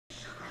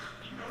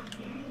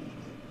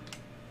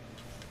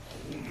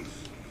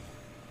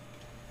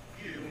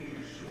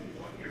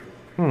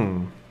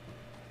Hmm.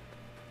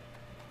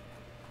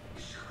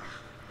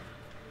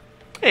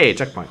 Hey,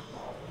 checkpoint.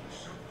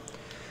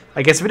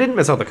 I guess we didn't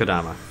miss out the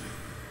Kodama.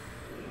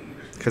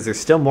 Because there's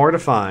still more to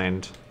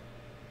find.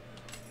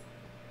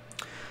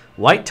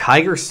 White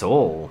Tiger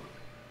Soul.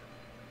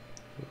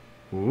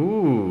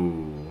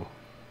 Ooh.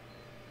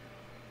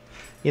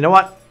 You know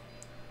what?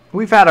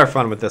 We've had our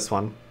fun with this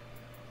one.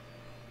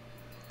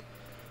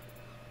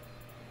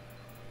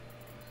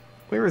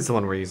 Where is the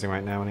one we're using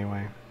right now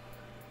anyway?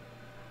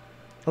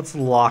 Let's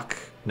lock...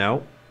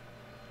 No.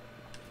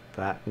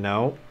 That...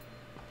 No.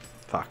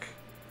 Fuck.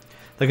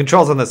 The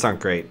controls on this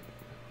aren't great.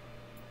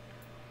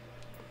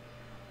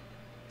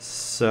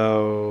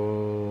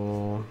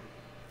 So...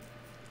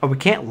 Oh, we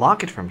can't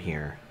lock it from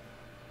here.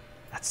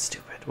 That's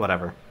stupid.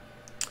 Whatever.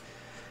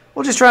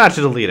 We'll just try not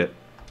to delete it.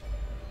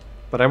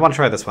 But I want to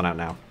try this one out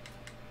now.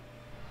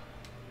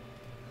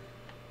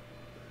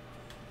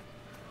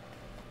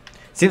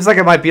 Seems like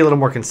it might be a little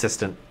more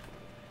consistent.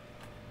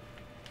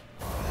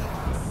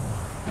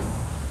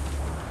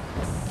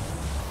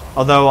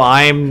 Although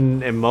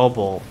I'm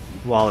immobile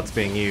while it's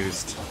being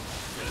used.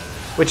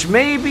 Which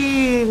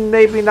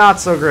maybe not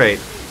so great.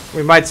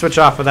 We might switch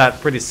off of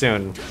that pretty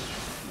soon.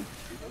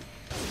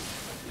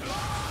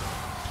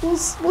 We'll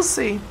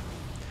see.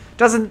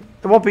 It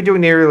won't be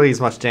doing nearly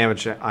as much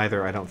damage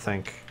either, I don't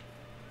think.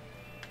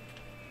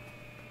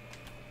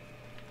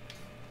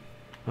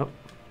 Oh.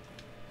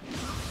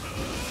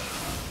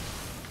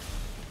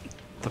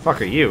 The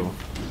fuck are you?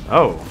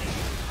 Oh.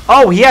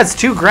 Oh, he has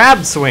 2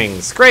 grab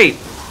swings. Great.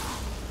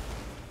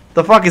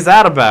 The fuck is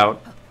that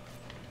about?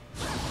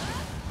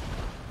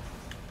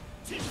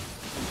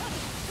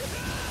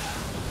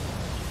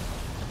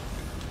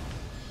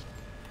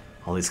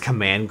 All these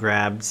command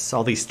grabs,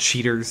 all these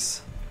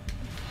cheaters.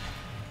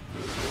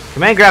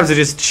 Command grabs are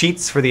just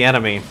cheats for the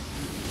enemy.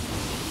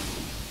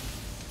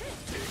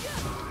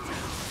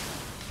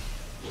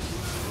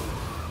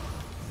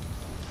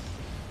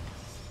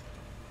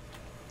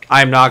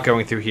 I am not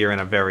going through here in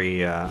a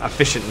very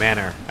efficient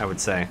manner, I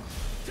would say.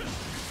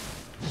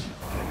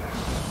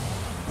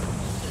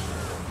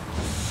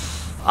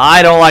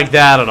 I don't like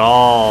that at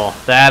all.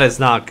 That is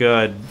not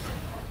good.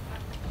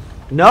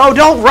 No,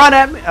 don't run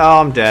at me. Oh,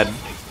 I'm dead.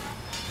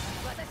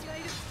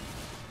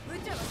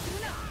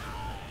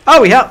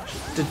 Oh, he helped.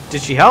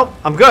 Did she help?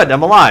 I'm good.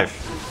 I'm alive.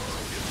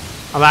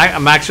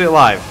 I'm actually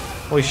alive.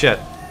 Holy shit.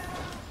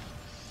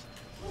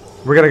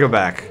 We're gonna go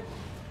back.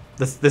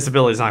 This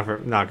ability is not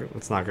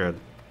it's not good.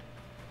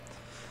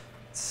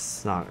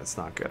 It's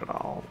not good at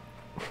all.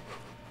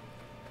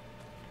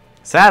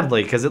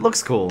 Sadly, because it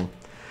looks cool.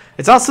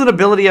 It's also an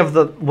ability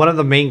of one of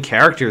the main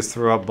characters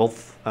throughout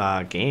both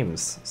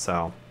games,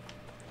 so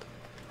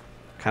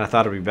kind of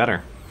thought it'd be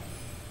better.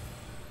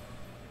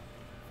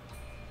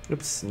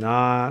 Oops,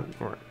 not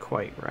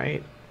quite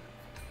right.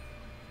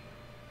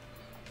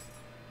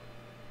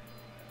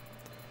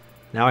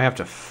 Now I have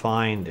to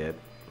find it.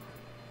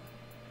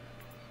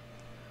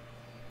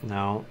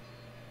 No.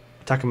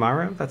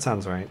 Takamaru? That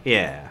sounds right.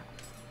 Yeah.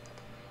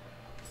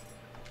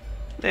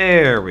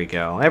 There we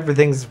go.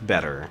 Everything's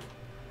better.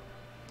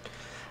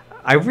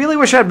 I really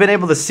wish I'd been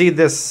able to see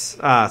this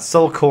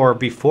Soul Core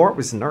before it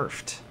was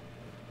nerfed.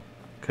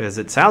 Because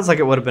it sounds like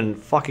it would have been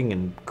fucking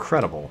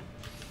incredible.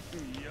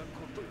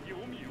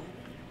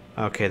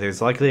 Okay,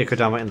 there's likely a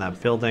Kodama in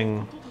that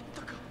building.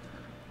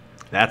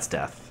 That's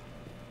death.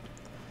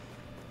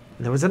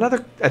 There was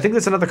another... I think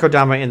there's another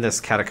Kodama in this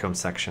catacomb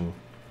section.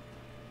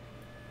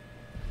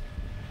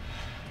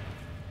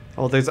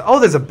 Oh, there's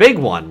a big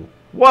one.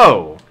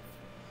 Whoa.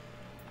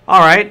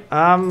 Alright,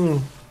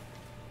 I'll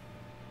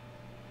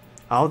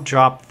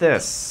drop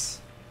this.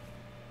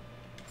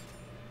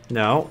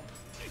 No.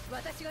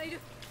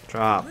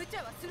 Drop.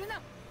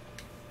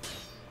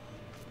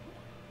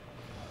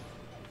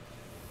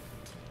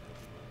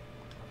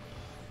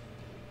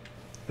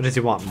 But does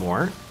he want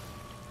more?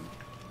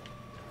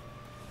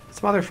 This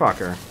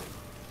motherfucker.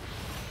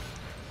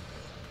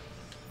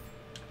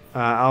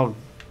 I'll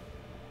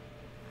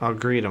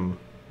greet him.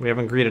 We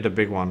haven't greeted a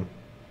big one.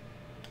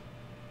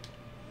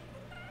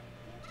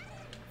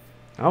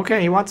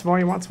 Okay, he wants more,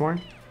 he wants more.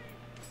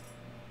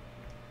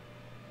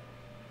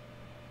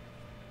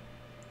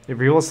 It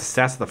reveals the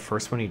stats of the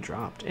first one he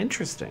dropped.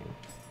 Interesting.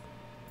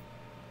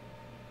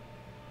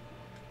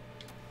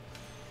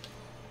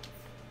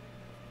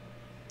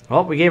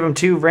 Well, we gave him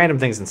 2 random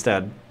things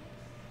instead.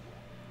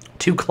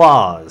 2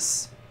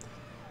 claws.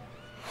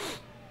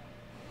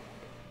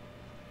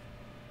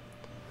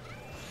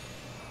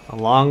 A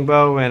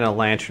longbow and a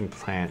lantern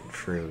plant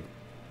fruit.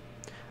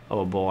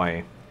 Oh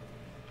boy.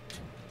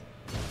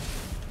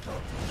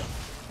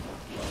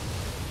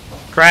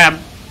 Crab!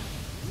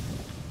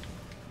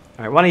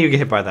 Alright, why don't you get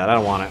hit by that? I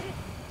don't want it.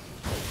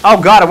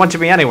 Oh god, it went to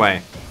me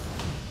anyway.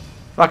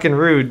 Fucking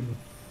rude.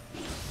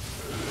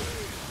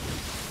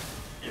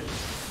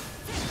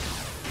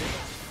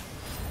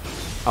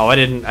 Oh, I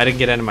didn't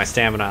get into my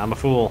stamina. I'm a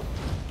fool.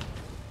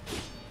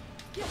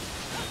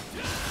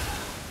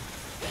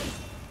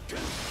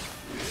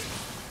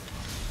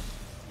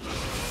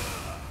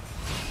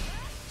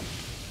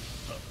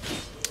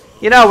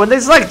 You know, when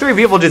there's like 3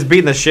 people just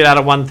beating the shit out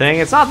of one thing,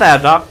 it's not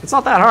that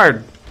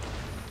hard.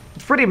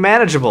 It's pretty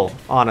manageable,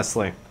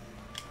 honestly.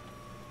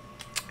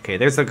 Okay,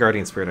 there's the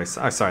guardian spirit I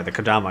saw. Sorry, the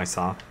Kodama I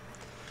saw.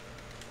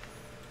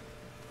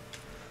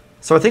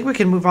 So I think we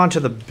can move on to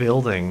the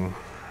building.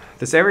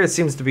 This area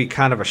seems to be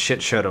kind of a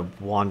shit show to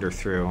wander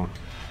through.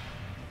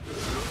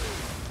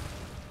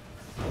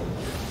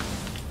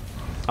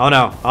 Oh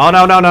no. Oh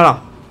no, no, no,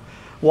 no.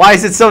 Why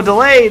is it so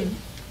delayed?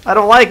 I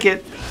don't like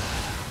it.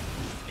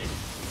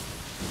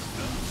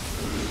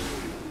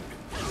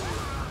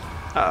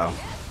 Uh-oh.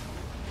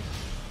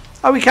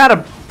 Oh, we kind of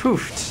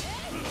poofed.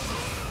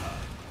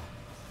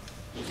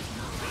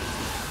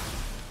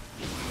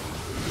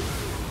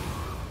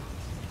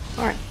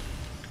 Alright.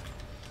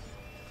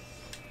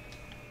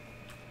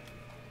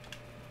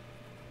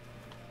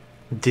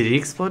 Did he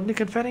explode into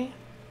confetti?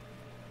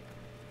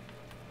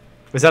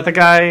 Was that the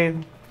guy?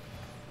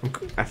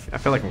 I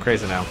feel like I'm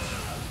crazy now.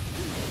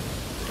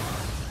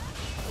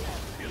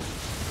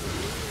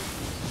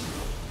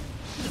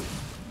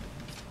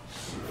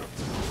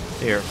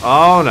 Here.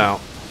 Oh no.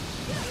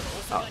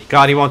 Oh,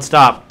 God, he won't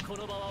stop.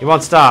 He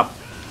won't stop.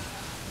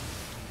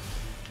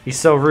 He's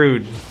so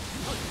rude.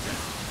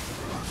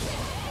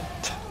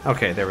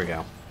 Okay, there we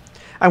go.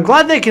 I'm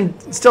glad they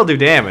can still do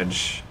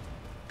damage.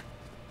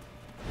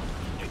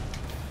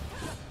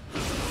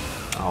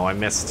 Oh, I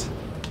missed.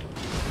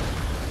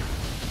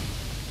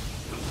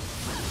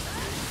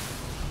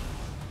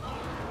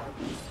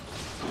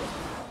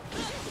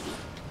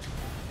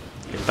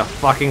 Hit the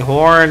fucking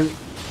horn.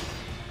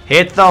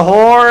 Hit the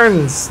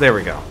horns! There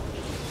we go.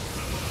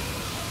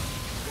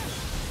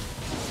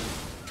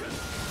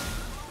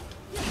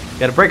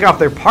 Gotta break off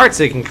their parts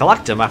so you can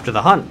collect them after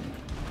the hunt.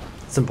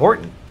 It's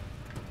important.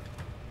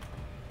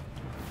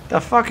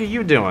 The fuck are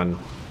you doing?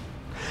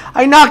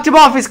 I knocked him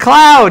off his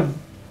cloud!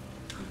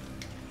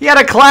 He had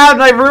a cloud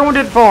and I ruined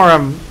it for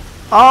him!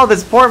 Oh,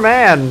 this poor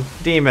man.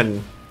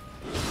 Demon.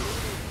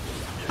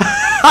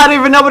 I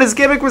didn't even know what his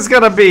gimmick was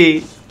gonna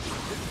be!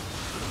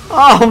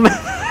 Oh,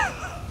 man.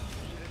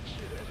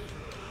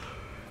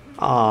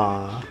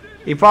 Aw.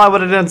 He probably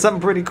would have done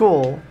something pretty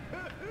cool.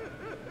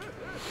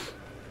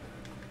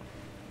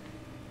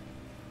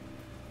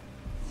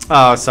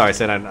 Oh, sorry,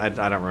 Sid. I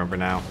don't remember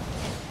now.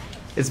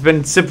 It's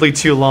been simply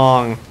too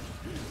long.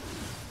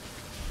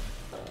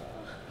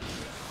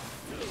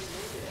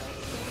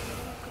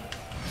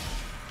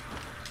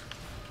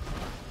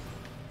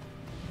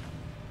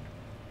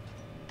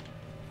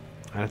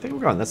 I think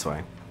we're going this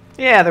way.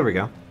 Yeah, there we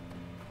go.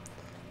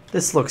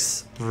 This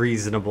looks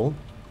reasonable.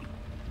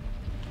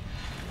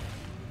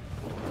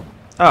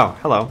 Oh,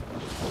 hello.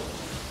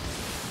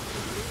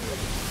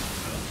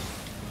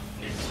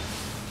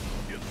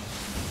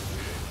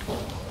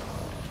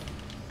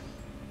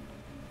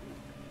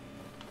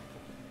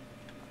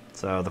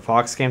 So the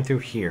fox came through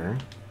here.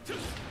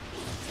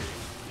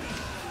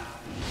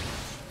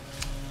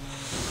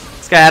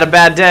 This guy had a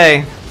bad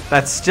day.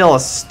 That's still a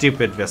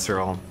stupid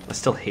visceral. I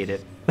still hate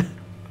it.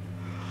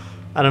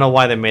 I don't know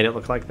why they made it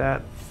look like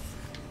that.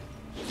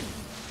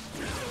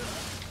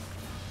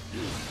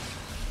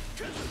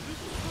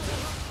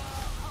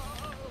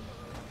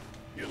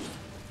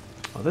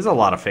 Oh, there's a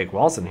lot of fake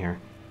walls in here.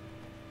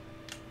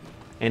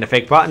 And a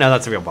fake box? No,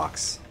 that's a real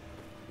box.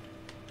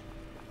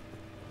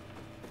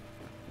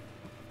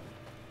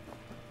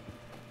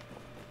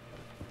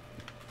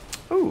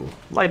 Ooh,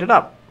 light it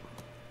up.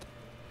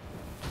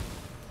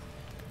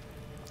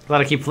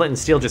 Glad I keep flint and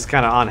steel just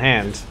kind of on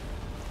hand.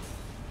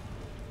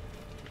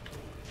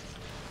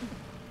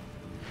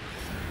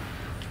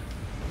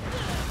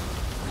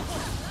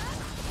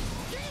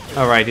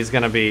 Alright, he's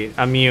gonna be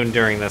immune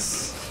during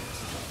this.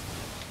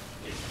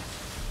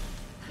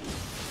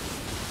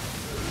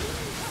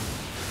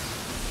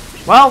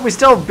 Well, we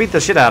still beat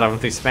the shit out of him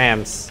through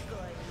spams.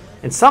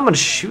 And someone's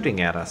shooting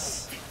at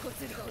us.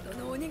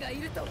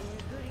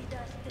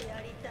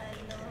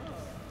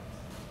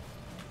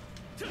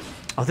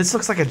 Oh, this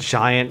looks like a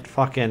giant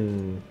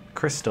fucking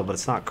crystal, but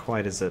it's not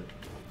quite, is it?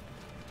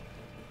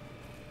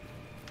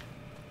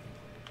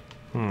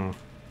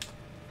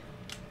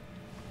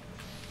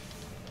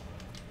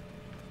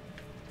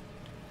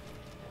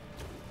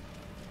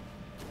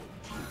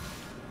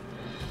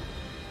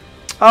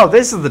 Oh,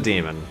 this is the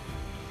demon.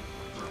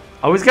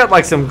 Oh, he's got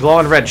like some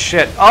glowing red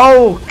shit.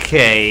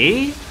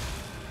 Okay.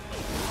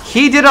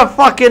 He did a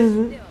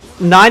fucking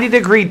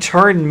 90-degree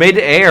turn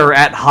mid-air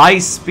at high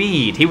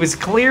speed. He was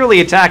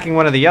clearly attacking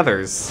one of the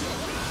others.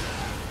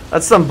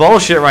 That's some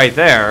bullshit right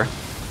there.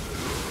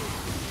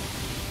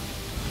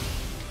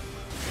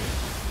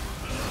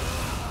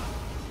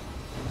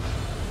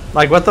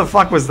 Like, what the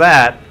fuck was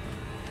that?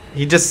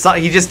 He just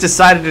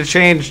decided to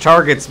change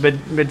targets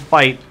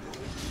mid-fight.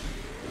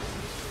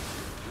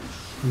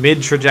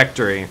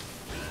 Mid-trajectory.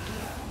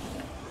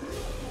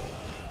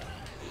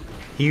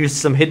 He used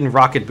some hidden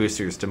rocket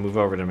boosters to move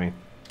over to me.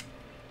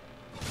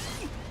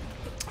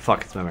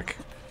 Fuck, it's Mimic.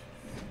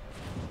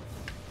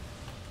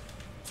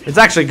 It's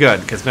actually good,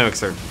 because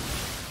Mimics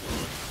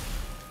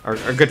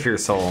are good for your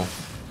soul.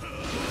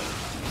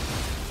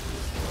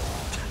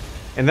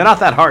 And they're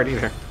not that hard,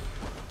 either.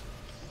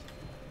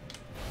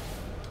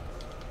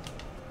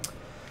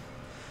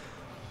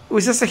 Ooh,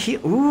 is this a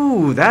heal?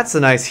 Ooh, that's a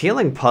nice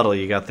healing puddle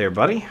you got there,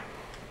 buddy.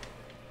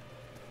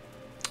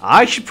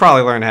 I should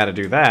probably learn how to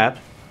do that.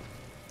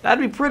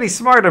 That'd be pretty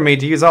smart of me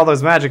to use all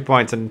those magic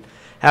points and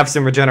have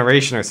some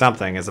regeneration or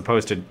something, as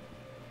opposed to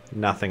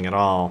nothing at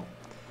all.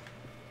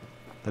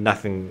 The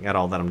nothing at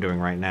all that I'm doing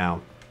right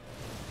now.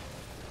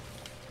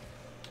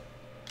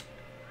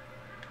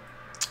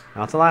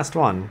 Not the last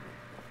one.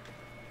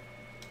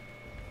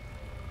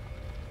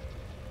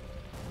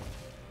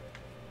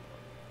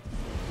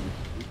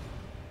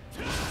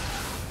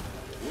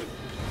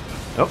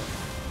 Oh.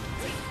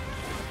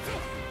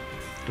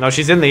 No,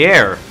 she's in the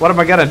air. What am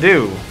I gonna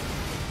do?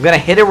 I'm gonna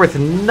hit her with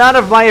none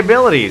of my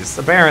abilities,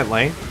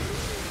 apparently.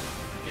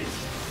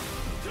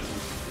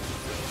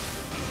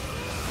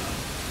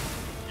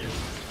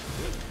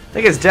 I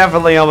think it's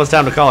definitely almost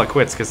time to call it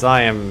quits, because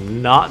I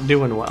am not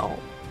doing well.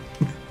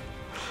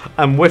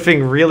 I'm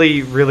whiffing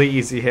really, really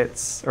easy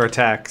hits, or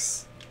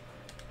attacks.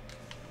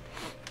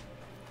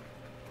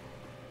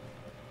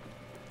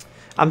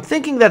 I'm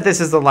thinking that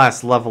this is the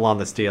last level on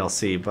this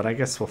DLC, but I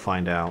guess we'll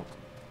find out.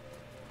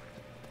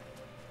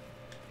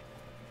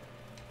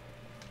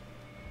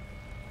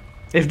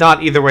 If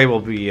not, either way, we'll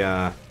be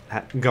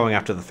going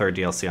after the third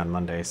DLC on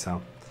Monday,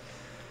 so...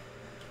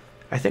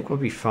 I think we'll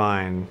be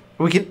fine.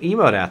 We can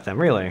emote at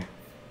them, really.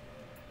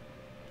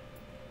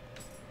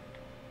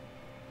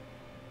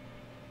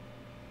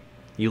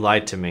 You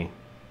lied to me.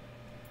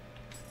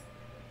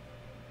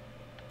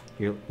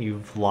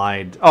 You've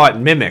lied. Oh, it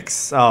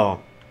mimics.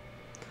 Oh.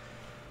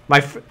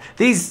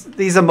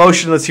 These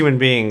emotionless human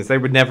beings, they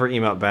would never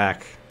emote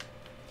back.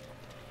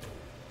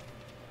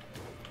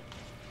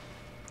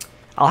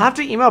 I'll have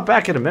to emote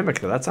back at a mimic,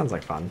 though. That sounds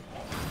like fun.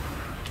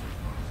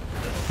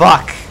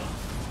 Fuck.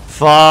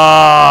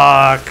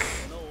 Fuck.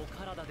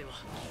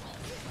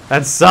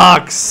 That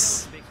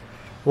sucks.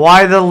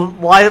 Why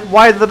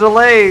the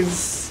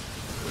delays?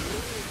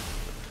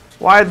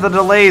 Why the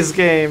delays,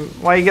 game?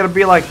 Why you gotta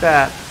be like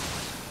that?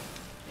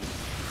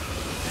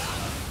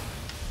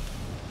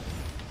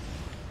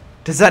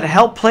 Does that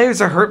help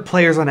players or hurt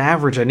players on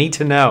average? I need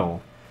to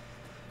know.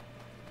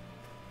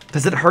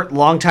 Does it hurt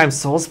longtime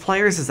Souls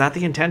players? Is that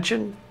the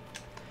intention?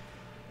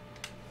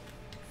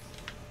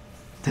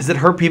 Does it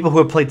hurt people who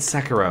have played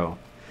Sekiro?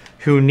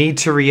 Who need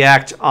to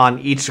react on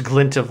each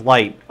glint of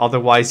light,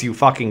 otherwise you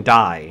fucking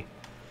die?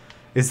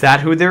 Is that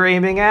who they're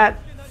aiming at?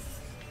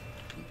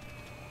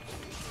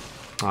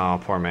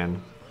 Oh, poor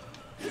man.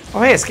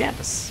 Oh, hey, it's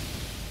Campus.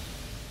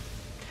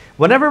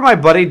 Whenever my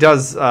buddy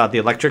does the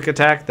electric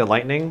attack, the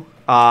lightning,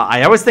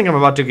 I always think I'm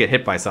about to get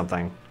hit by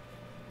something.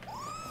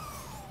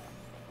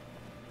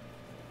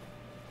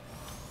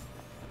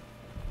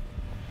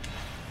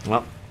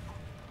 Well.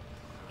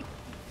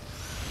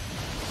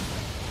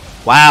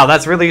 Wow,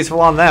 that's really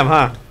useful on them,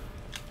 huh?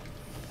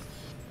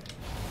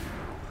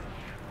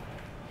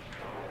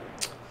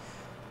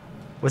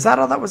 Was that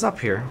all that was up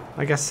here?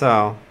 I guess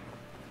so.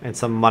 And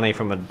some money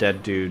from a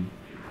dead dude.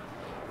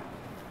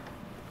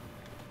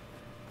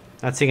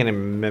 Not seeing any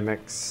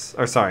mimics.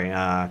 Or sorry,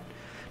 not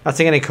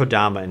seeing any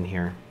Kodama in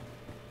here.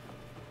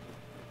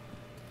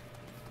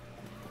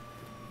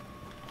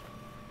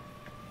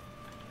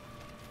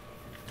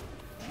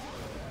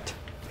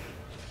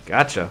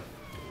 Gotcha.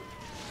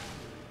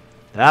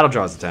 That'll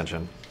draw his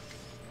attention.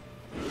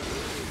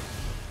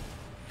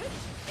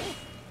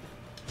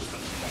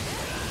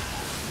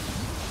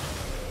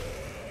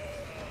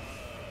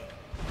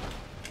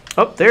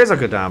 Oh, there's a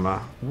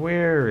Kodama.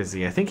 Where is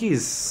he? I think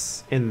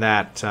he's in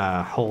that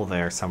hole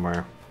there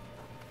somewhere.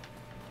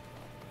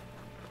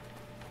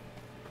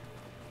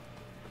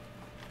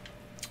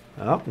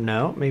 Oh,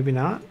 no, maybe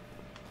not.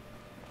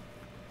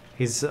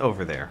 He's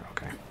over there.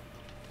 Okay.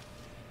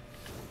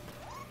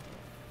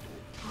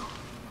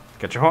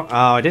 Get your horn.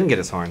 Oh, I didn't get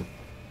his horn.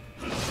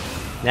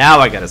 Now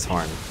I got his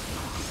horn.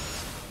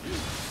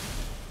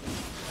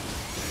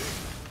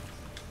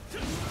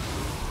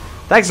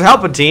 Thanks for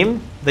helping,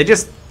 team. They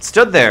just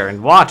stood there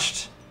and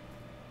watched.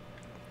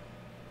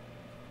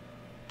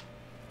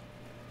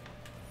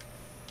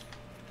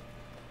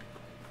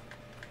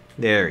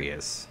 There he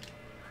is.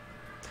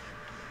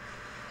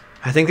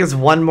 I think there's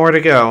one more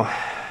to go.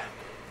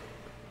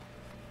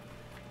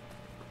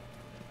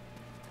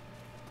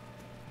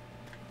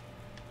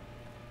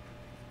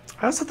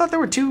 I also thought there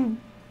were two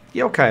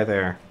yokai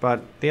there,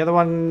 but the other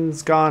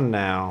one's gone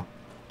now.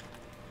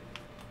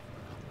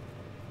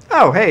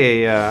 Oh,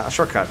 hey, a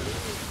shortcut.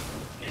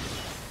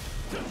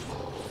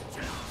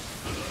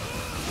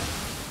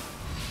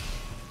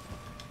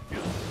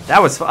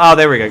 That was... Oh,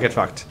 there we go. Get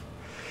fucked.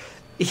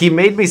 He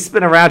made me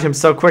spin around him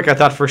so quick, I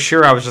thought for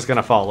sure I was just going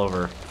to fall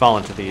over. Fall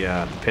into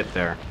the pit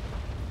there.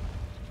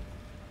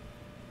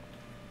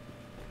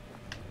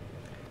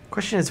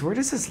 Question is, where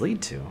does this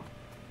lead to?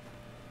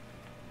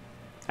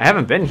 I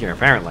haven't been here,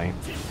 apparently.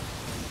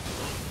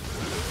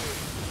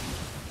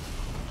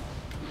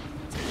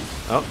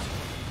 Oh.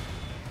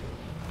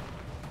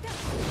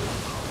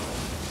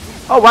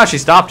 Oh, wow, she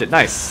stopped it.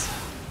 Nice.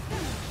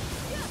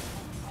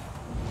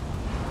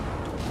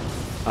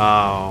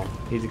 Oh,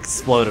 he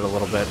exploded a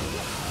little bit.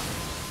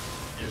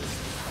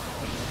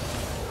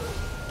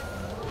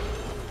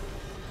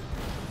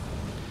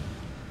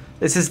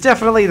 This is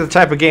definitely the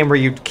type of game where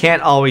you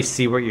can't always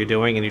see what you're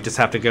doing and you just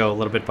have to go a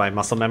little bit by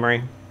muscle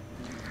memory.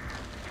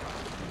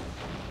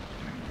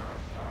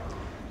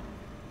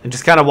 And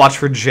just kind of watch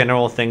for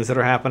general things that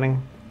are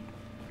happening.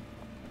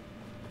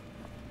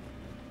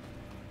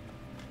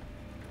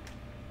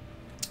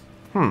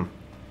 Oh,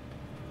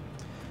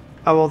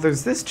 well,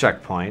 there's this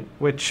checkpoint,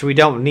 which we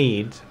don't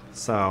need,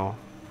 so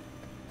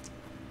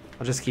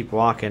I'll just keep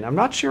walking. I'm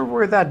not sure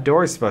where that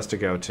door is supposed to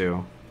go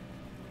to.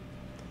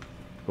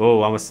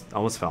 Oh,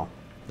 almost fell.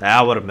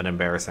 That would have been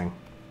embarrassing.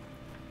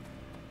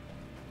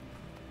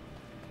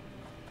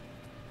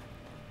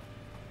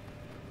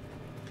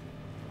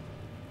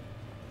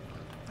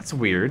 That's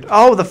weird.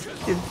 Oh, the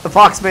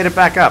fox made it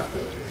back up.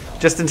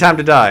 Just in time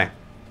to die.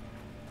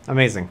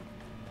 Amazing.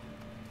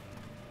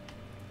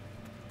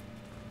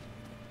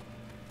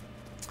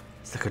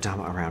 Is the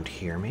Kodama around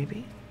here,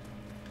 maybe?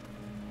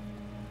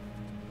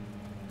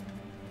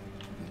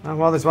 Oh,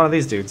 well, there's one of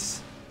these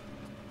dudes.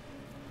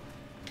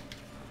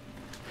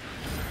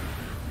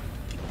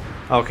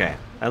 Okay.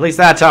 At least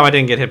that time I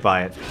didn't get hit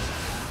by it.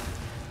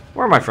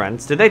 Where are my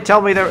friends? Did they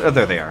tell me they're... Oh,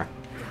 there they are.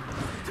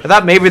 I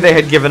thought maybe they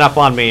had given up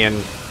on me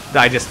and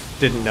I just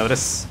didn't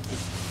notice.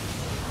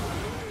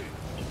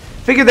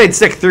 Figured they'd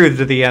stick through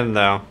to the end,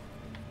 though.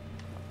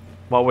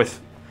 What with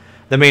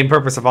the main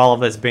purpose of all of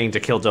this being to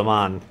kill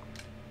Doman.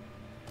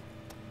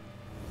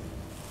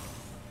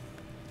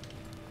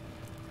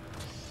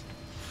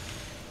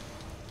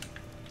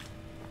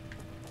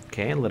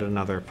 Okay, lit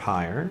another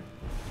pyre.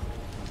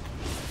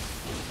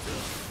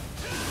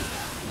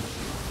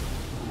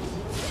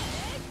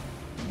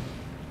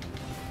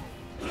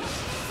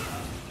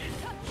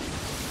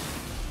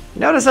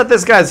 Notice that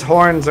this guy's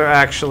horns are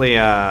actually,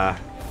 wow,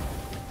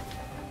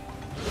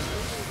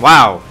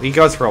 he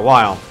goes for a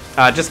while.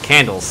 Just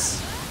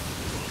candles.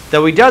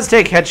 Though he does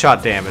take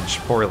headshot damage,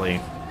 poorly.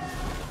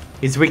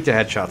 He's weak to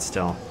headshots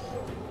still.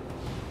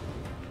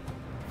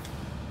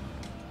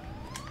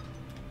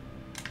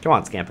 Come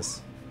on,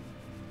 Scampus.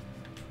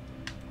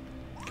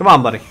 Come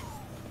on, buddy.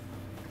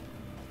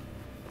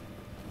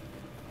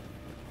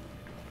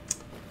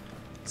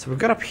 So we've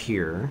got up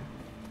here.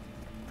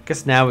 I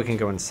guess now we can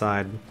go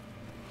inside.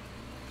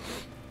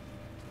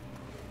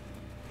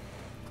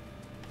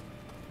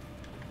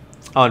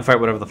 Oh, and fight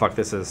whatever the fuck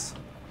this is.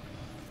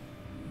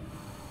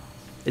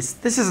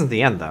 This isn't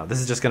the end, though. This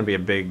is just gonna be a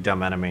big,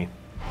 dumb enemy.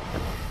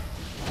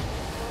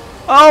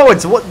 Oh,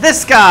 it's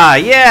this guy!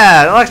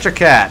 Yeah, Electric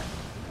Cat!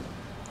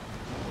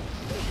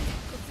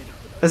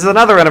 This is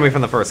another enemy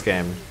from the first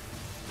game.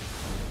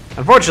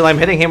 Unfortunately, I'm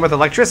hitting him with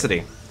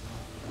electricity.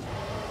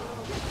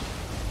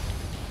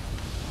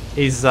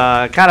 He's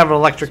kind of an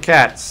electric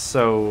cat,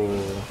 so...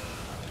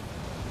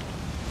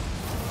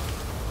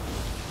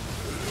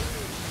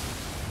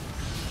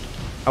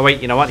 Oh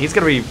wait, you know what? He's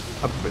gonna be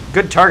a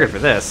good target for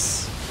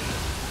this.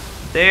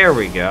 There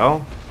we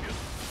go.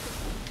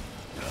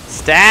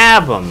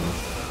 Stab him!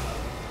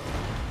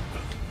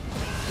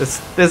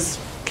 This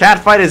cat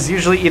fight is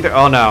usually either...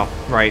 Oh no,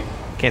 right.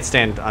 Can't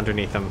stand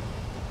underneath him.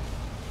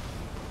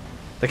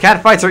 The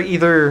cat fights are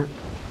either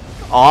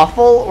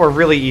awful or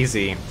really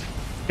easy.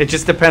 It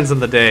just depends on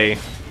the day.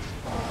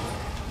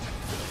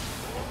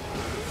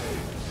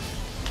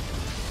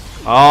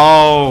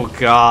 Oh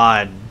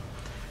god.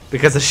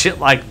 Because of shit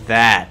like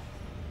that,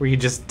 where you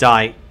just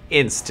die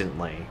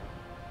instantly.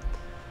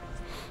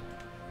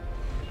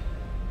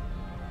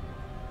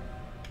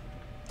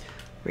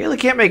 Really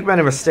can't make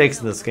many mistakes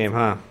in this game,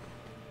 huh?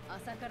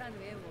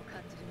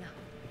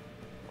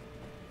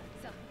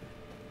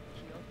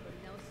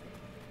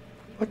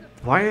 What?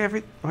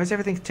 Why is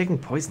everything taking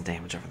poison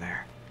damage over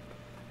there?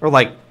 Or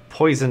like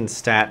poison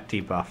stat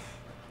debuff?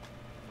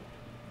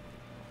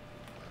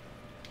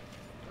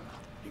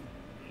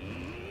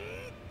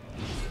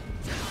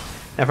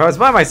 If I was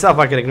by myself,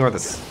 I could ignore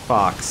this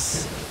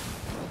fox.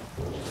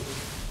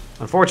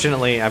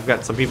 Unfortunately, I've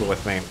got some people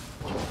with me.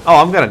 Oh,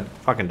 I'm gonna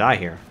fucking die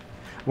here.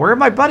 Where are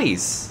my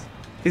buddies?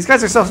 These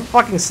guys are so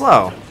fucking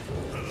slow.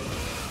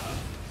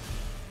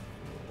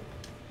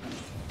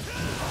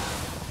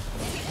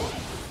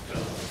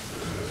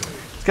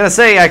 I was gonna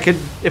say, I could,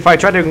 if I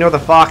tried to ignore the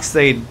fox,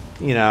 they'd,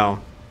 you know,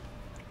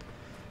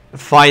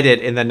 fight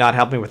it and then not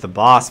help me with the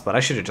boss, but I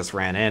should have just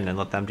ran in and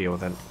let them deal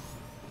with it.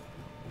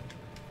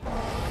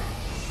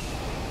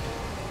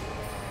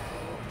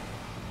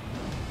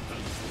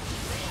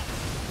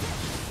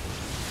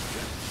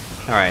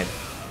 Alright.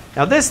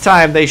 Now this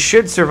time, they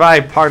should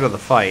survive part of the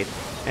fight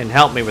and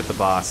help me with the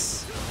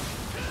boss.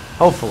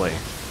 Hopefully.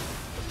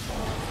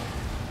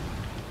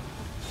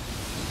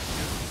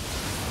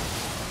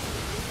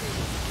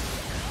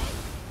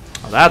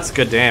 Oh, that's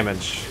good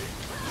damage.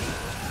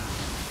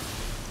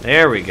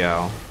 There we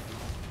go.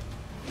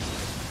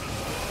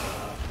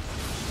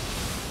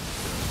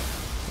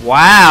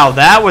 Wow,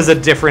 that was a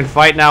different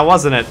fight now,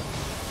 wasn't it?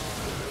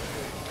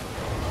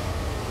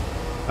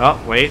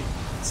 Oh, wait.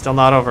 Still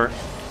not over.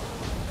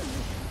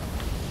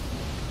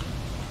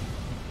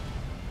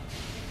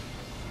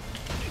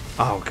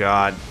 Oh,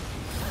 God.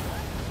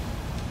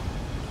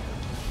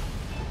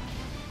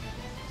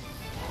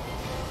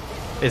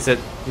 Is it?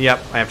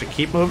 Yep, I have to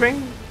keep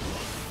moving?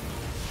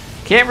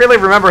 Can't really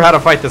remember how to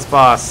fight this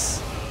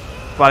boss.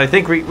 But I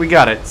think we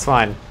got it. It's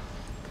fine.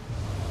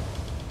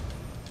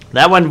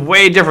 That went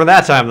way different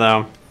that time,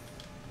 though.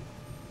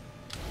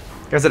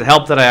 Guess it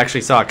helped that I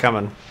actually saw it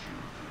coming.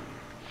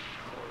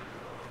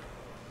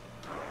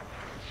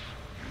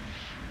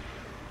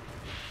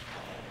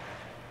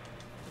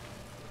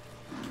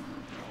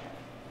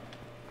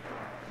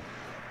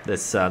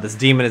 This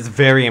demon is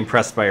very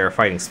impressed by our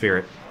fighting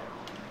spirit.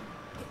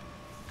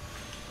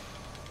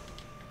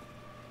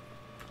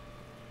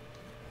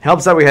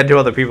 Helps that we had 2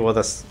 other people with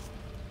us.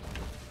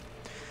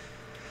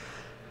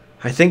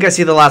 I think I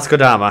see the last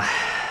Kodama.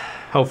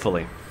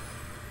 Hopefully.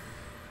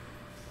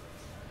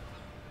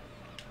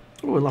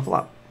 Ooh, level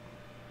up.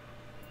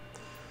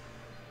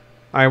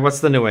 Alright, what's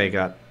the Nioh you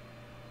got?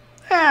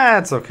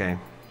 It's okay.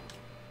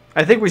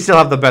 I think we still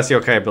have the best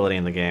yokai ability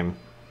in the game.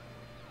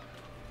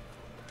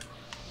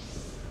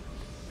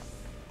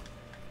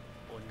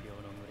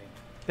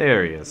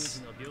 There he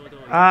is.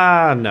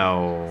 Ah,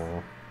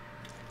 no.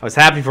 I was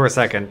happy for a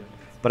second,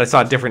 but I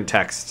saw a different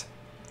text.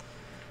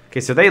 Okay,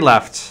 so they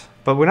left,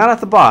 but we're not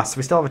at the boss.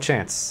 We still have a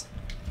chance.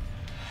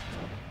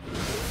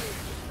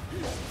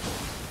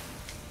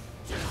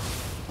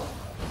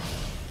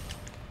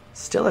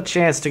 Still a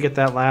chance to get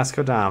that last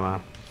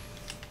Kodama.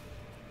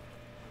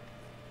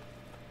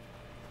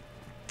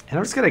 And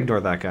I'm just gonna ignore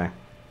that guy.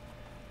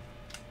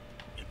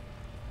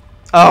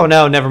 Oh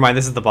no, never mind.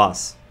 This is the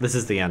boss. This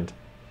is the end.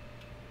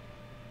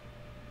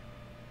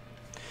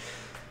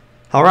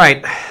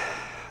 Alright.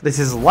 This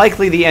is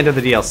likely the end of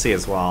the DLC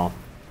as well.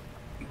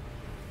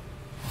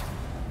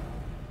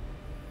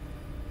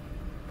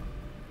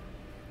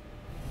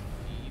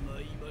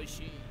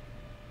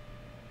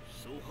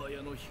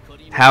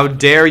 How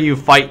dare you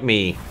fight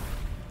me?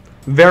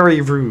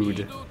 Very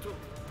rude.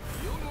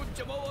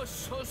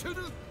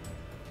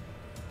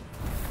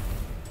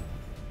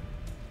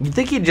 You'd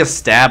think he'd just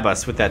stab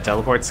us with that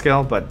teleport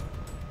skill, but...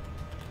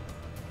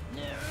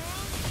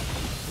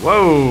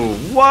 Whoa!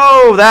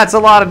 Whoa! That's a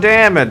lot of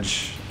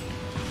damage!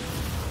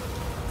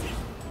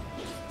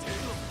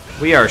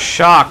 We are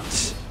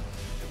shocked.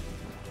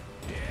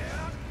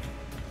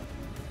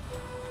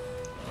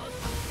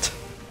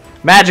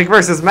 Magic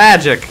versus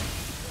magic!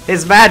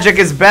 His magic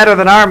is better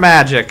than our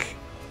magic!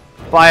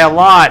 By a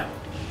lot!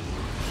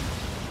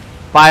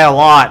 By a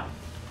lot!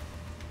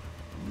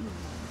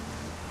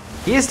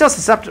 He is still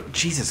susceptible.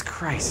 Jesus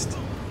Christ.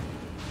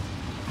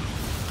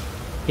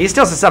 He's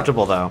still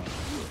susceptible, though.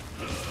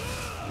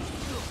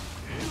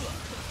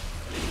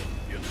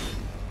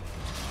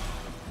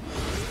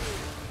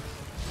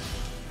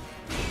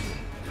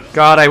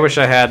 God, I wish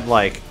I had,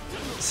 like,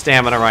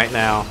 stamina right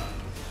now.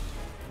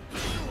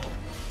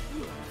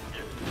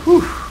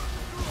 Whew.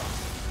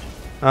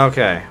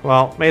 Okay,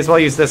 well, may as well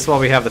use this while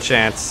we have the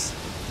chance.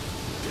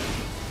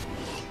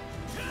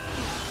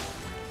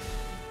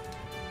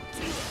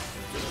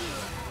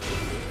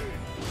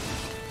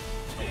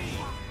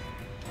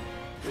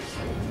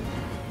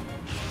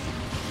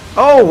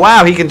 Oh,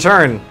 wow, he can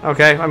turn.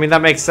 Okay, I mean,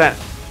 that makes sense.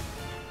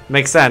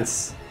 Makes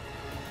sense.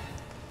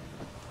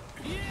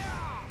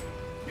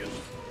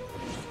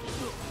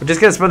 We're just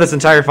gonna spend this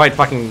entire fight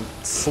fucking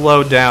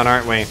slowed down,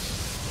 aren't we?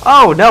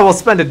 Oh, no, we'll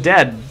spend it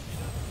dead.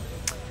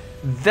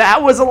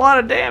 That was a lot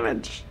of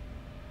damage.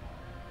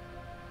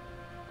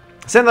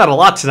 I'm saying that a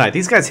lot tonight.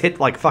 These guys hit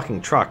like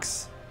fucking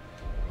trucks.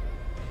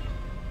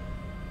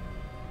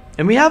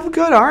 And we have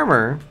good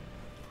armor.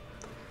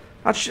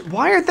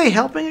 Why aren't they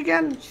helping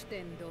again?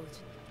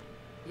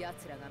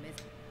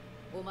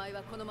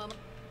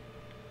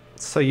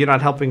 So you're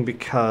not helping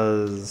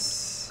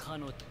because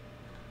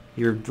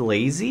you're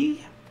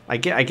lazy? I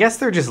guess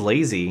they're just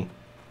lazy.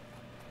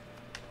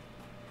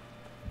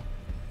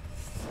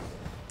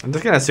 I'm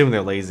just gonna assume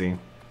they're lazy.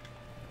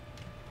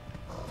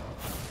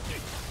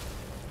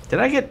 Did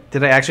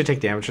I actually take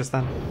damage just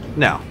then?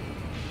 No.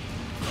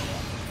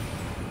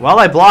 Well,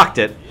 I blocked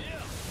it.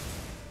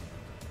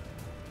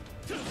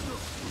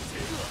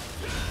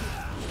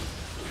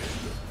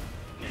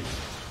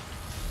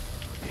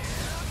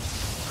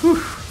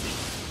 Whew.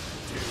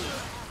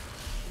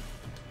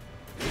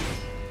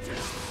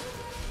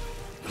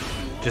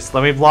 Just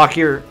let me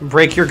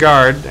break your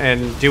guard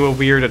and do a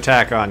weird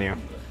attack on you.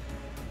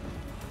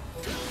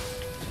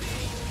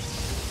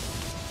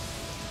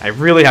 I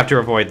really have to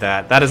avoid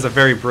that. That is a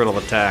very brutal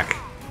attack.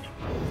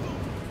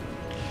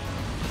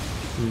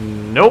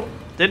 Nope,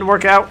 didn't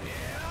work out.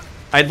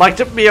 I'd like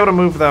to be able to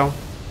move though.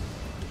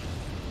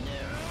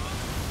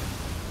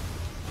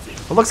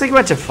 It looks like he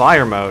went to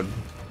fire mode.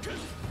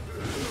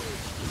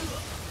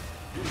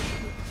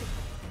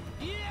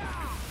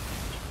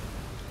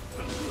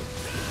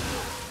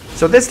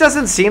 So this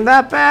doesn't seem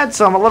that bad,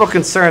 so I'm a little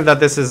concerned that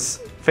this is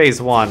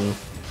phase 1.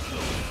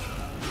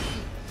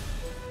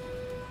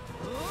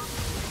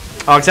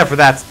 Oh, except for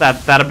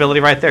that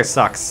ability right there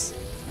sucks.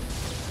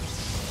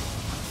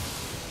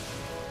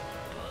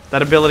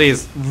 That ability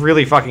is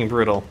really fucking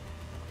brutal.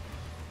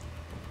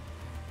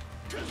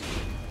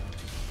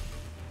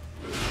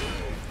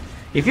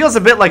 He feels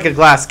a bit like a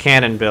glass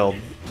cannon build.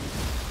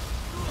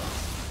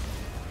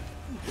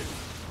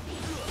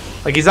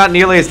 Like, he's not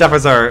nearly as tough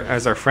as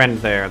our friend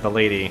there, the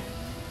lady.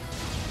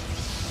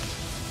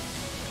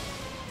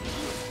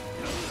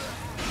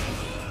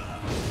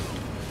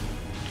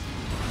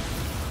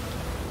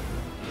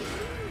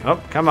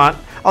 Oh, come on.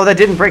 Oh, that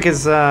didn't break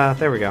his,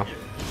 there we go.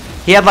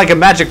 He had like a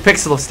magic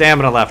pixel of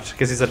stamina left,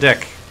 because he's a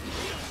dick.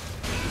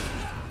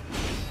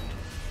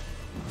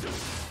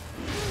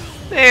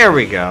 There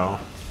we go.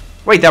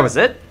 Wait, that was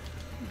it?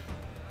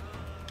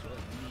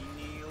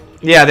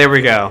 Yeah, there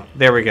we go.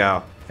 There we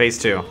go. Phase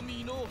 2.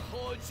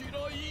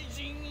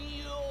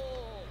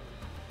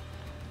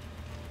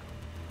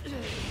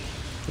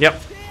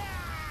 Yep.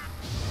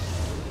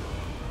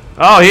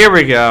 Oh, here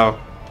we go.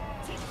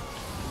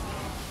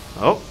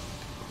 Oh.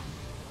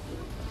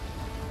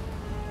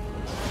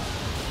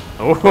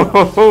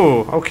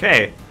 Oh,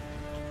 okay.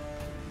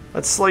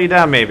 Let's slow you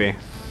down, maybe.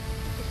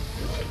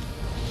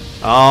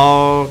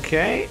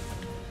 Okay.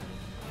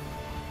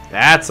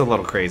 That's a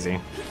little crazy.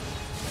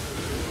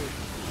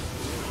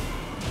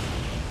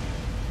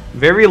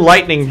 Very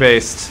lightning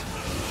based.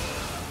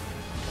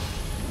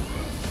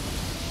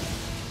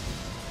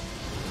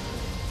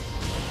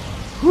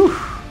 Whew.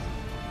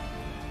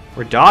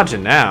 We're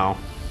dodging now.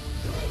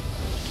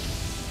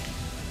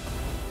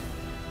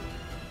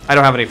 I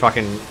don't have any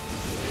fucking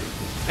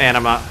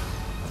anima.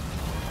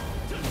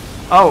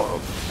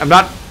 Oh, I'm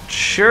not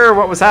sure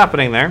what was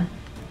happening there.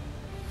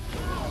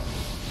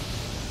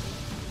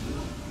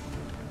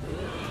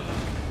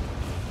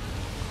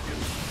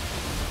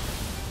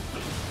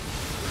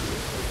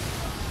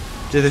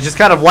 There's just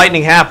kind of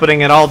lightning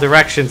happening in all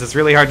directions. It's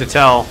really hard to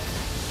tell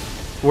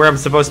where I'm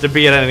supposed to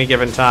be at any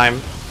given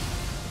time.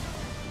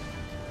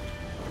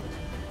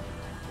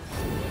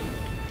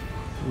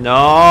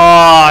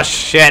 No,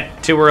 shit.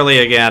 Too early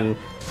again.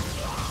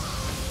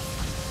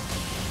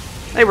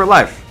 Hey, we're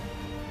live.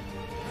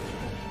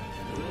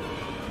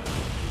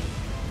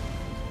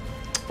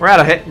 We're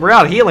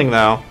out of healing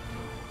though.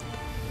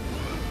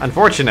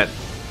 Unfortunate.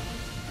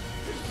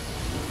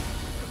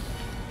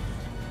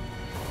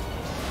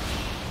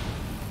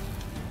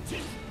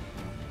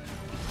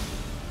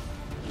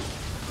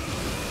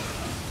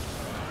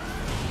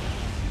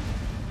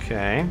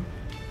 Okay.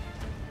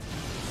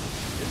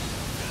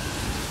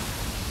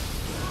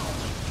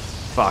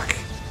 Fuck.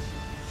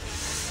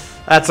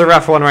 That's a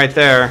rough one right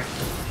there.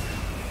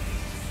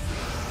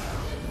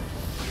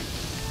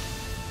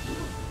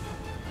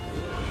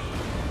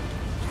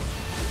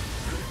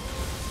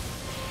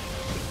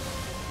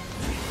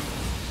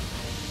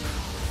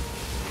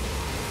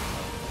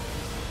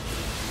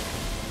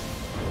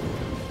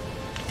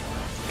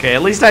 Okay,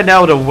 at least I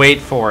know to wait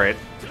for it.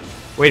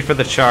 Wait for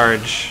the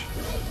charge.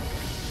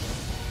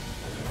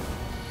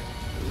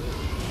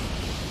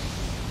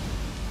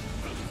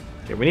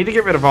 Okay, we need to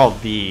get rid of all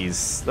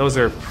these. Those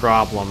are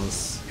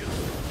problems.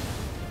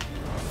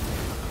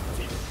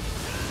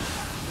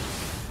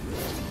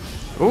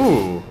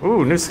 Ooh,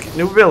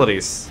 new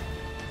abilities.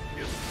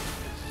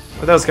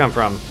 Where'd those come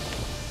from?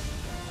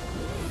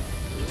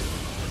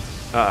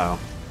 Uh-oh.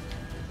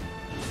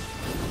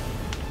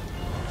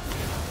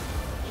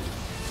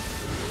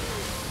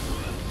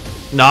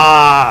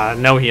 Nah,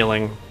 no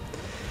healing.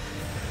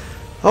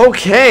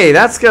 Okay,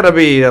 that's gonna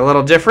be a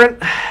little different.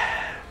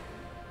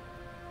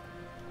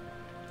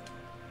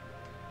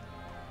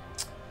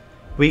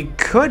 We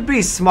could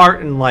be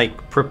smart and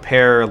like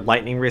prepare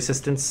lightning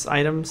resistance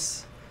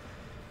items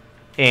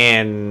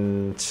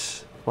and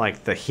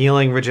like the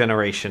healing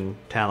regeneration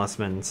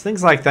talismans,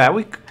 things like that.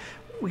 We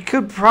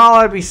could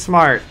probably be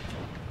smart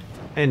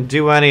and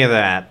do any of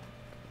that.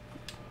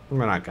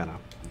 We're not gonna.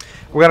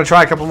 We're gonna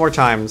try a couple more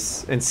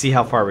times and see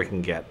how far we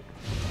can get.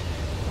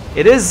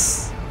 It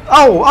is.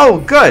 Oh,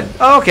 good.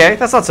 Oh, okay,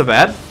 that's not so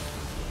bad.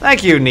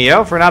 Thank you,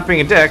 Nioh, for not being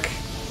a dick.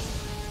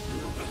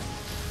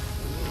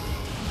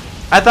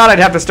 I thought I'd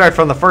have to start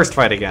from the first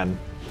fight again.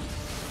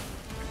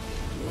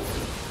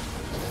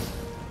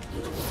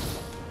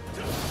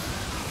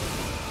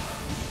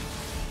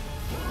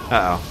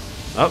 Uh-oh.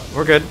 Oh,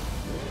 we're good.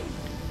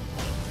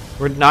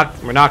 We're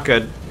not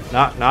good.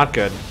 Not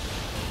good.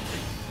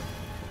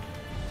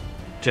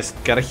 Just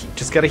gotta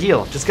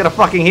heal. Just gotta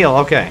fucking heal.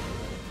 Okay.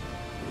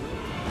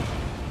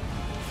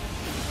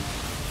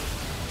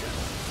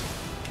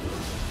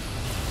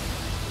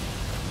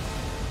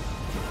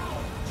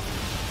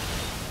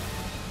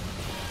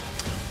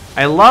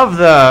 I love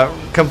the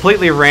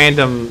completely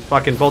random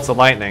fucking bolts of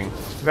lightning.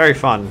 Very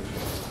fun.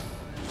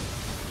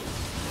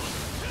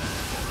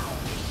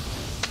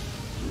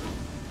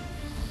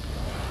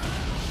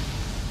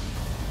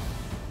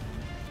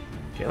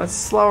 Okay, let's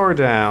slow her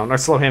down. Or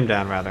slow him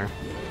down, rather.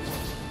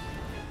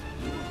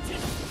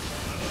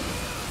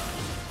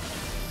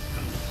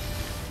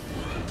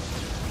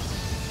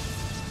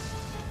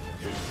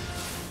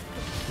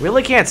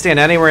 Really can't stand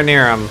anywhere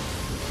near him.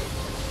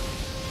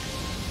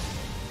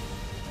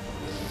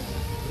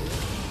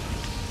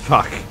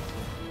 Fuck.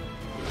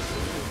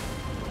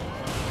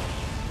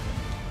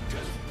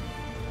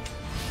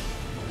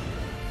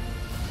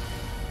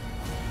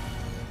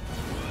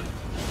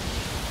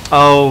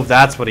 Oh,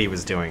 that's what he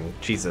was doing.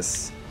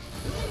 Jesus.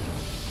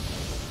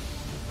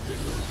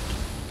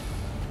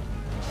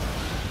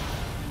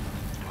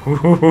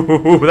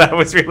 Ooh, that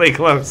was really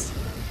close.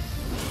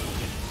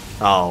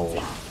 Oh.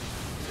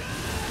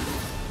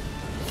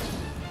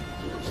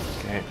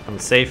 Okay, I'm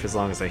safe as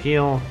long as I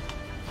heal.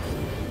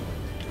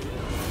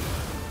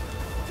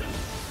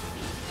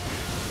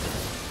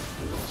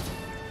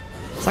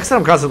 Sucks that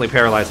I'm constantly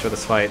paralyzed for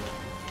this fight.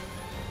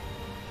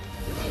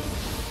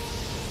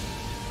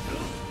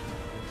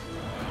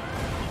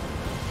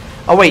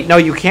 Oh wait, no,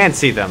 you can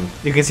see them.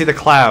 You can see the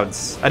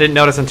clouds. I didn't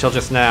notice until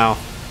just now.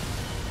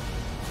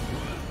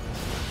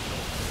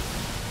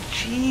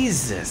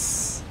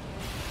 Jesus.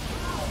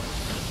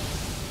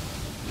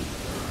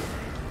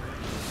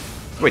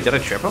 Wait, did I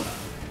trip him?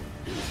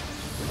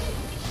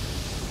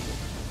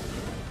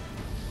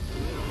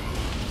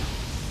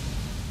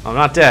 I'm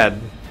not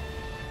dead.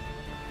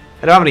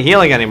 I don't have any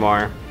healing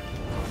anymore.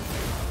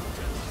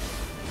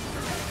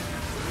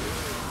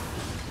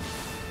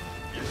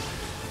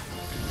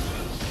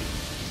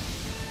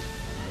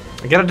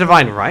 I get a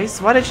divine rice?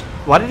 Why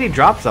did he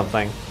drop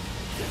something?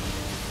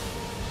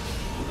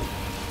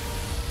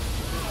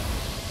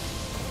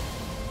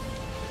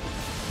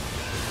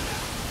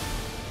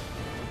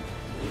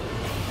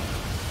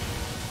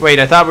 Wait,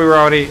 I thought we were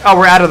already... Oh,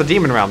 we're out of the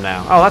demon realm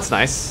now. Oh, that's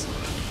nice.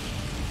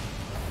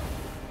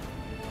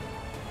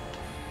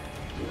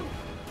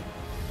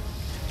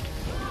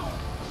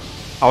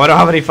 Oh, I don't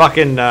have any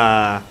fucking,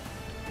 I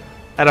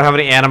don't have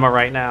any anima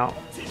right now.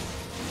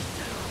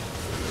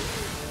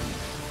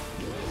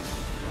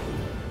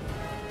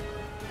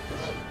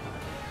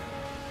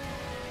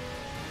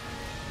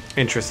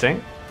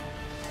 Interesting.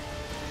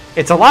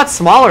 It's a lot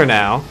smaller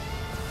now.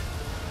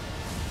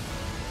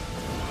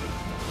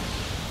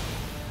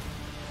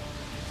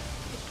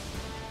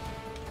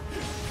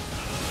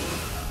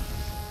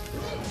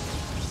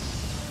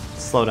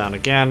 Slow down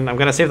again. I'm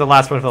gonna save the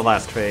last one for the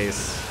last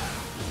phase.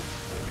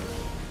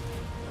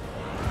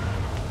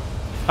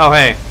 Oh,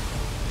 hey.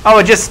 Oh,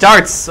 it just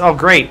starts. Oh,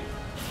 great.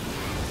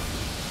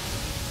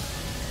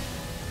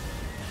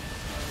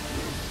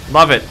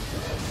 Love it.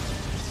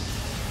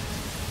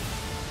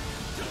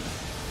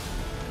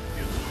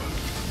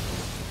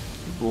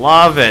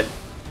 Love it.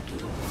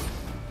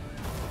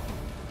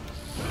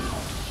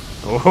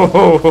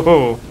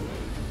 Oh.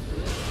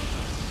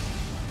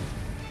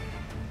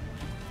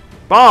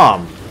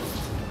 Bomb.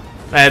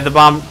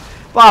 The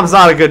bomb's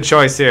not a good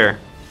choice here.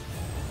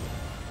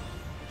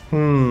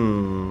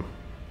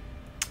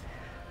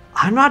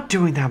 I'm not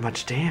doing that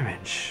much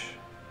damage.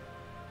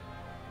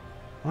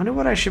 Wonder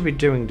what I should be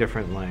doing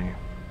differently. I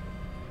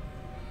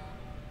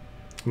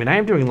mean, I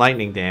am doing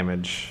lightning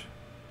damage.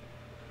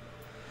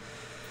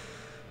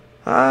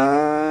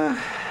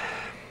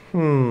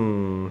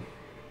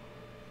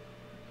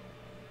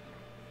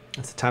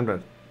 It's the time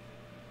to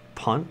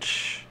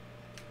punch?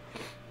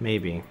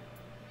 Maybe.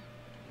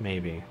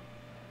 Maybe.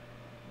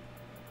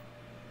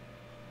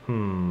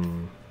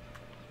 Might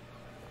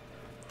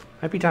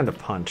be time to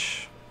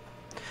punch.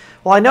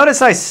 Well, I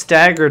noticed I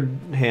staggered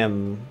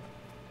him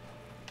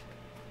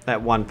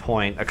at one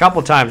point. A couple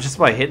times just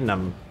by hitting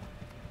him.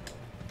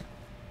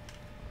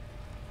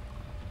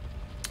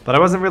 But I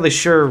wasn't really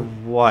sure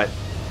what.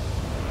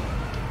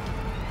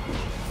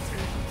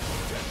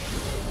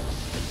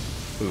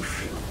 Oof.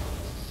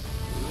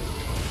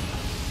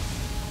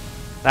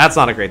 That's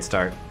not a great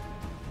start.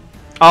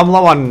 Oh, I'm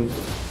low on...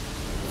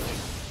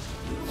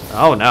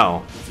 Oh,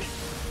 no.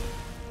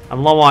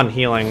 I'm low on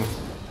healing.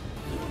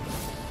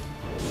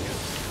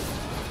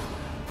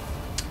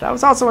 That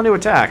was also a new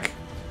attack.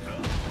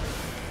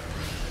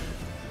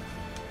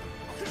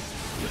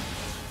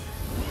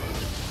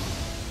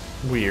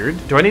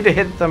 Weird. Do I need to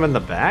hit them in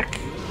the back?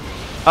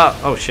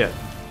 Oh shit.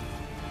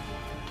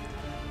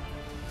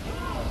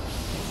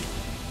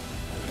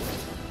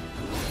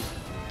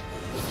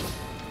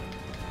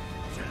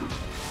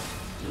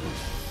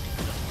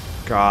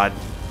 God.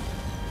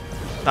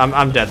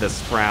 I'm dead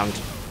this round.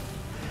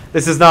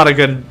 This is not a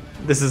good...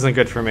 This isn't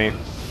good for me.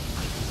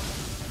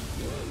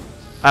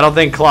 I don't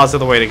think claws are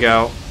the way to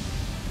go.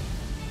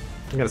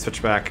 I'm gonna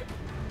switch back.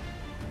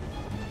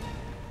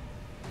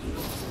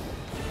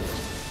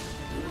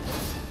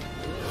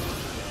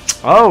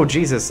 Oh,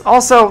 Jesus.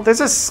 Also, there's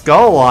a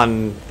skull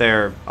on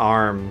their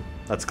arm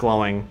that's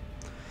glowing.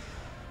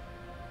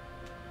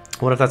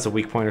 What if that's a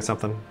weak point or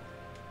something?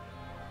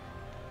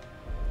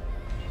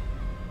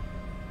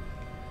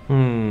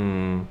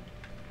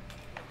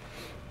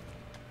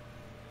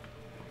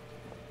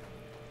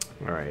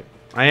 Alright.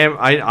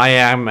 I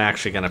am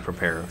actually gonna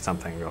prepare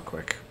something real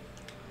quick.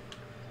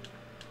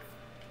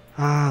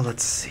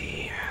 Let's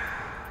see.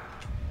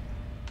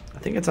 I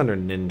think it's under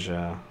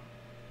ninja.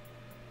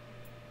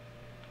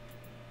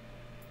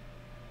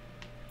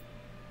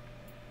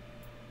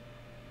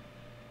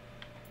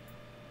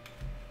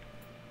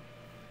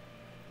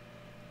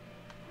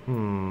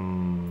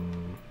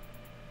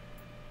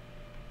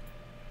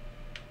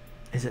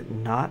 Is it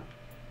not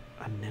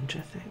a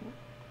ninja thing?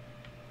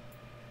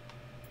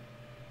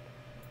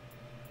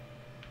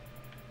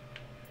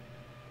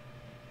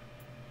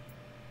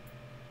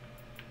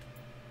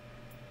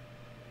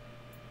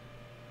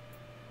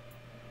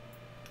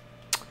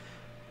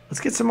 Let's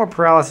get some more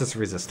paralysis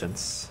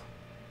resistance.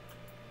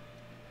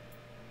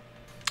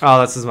 Oh,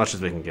 that's as much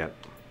as we can get.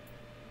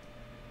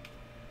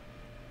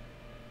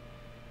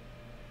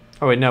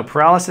 Oh wait, no,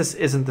 paralysis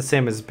isn't the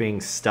same as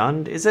being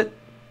stunned, is it?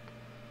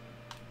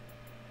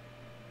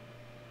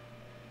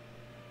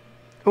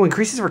 Oh,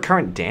 increases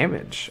recurrent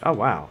damage. Oh,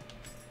 wow.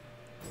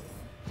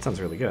 That sounds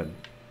really good.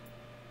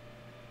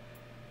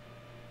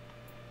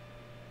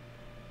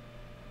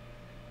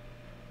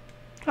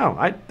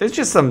 Oh, there's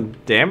just some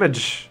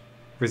damage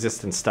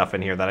resistance stuff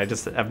in here that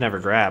I've never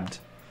grabbed.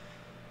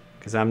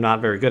 Because I'm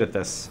not very good at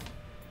this.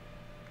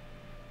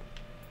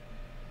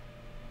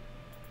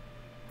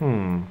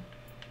 Hmm.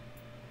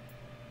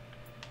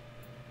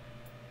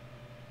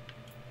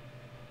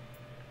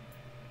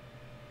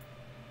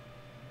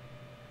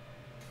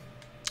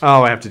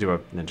 Oh, I have to do a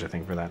ninja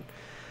thing for that.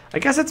 I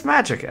guess it's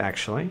magic,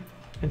 actually.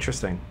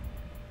 Interesting.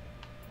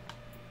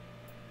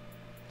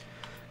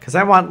 Because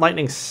I want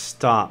lightning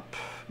stop.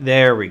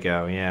 There we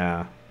go,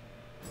 yeah.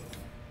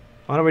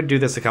 Why don't we do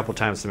this a couple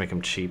times to make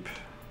them cheap?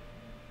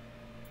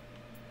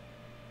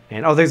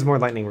 And, oh, there's more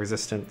lightning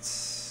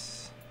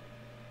resistance.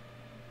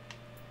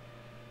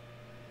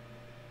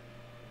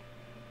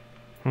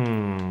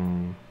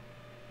 Hmm.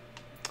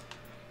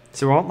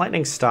 So we want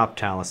lightning stop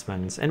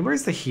talismans. And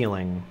where's the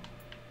healing?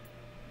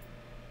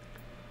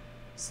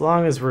 As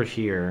long as we're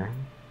here.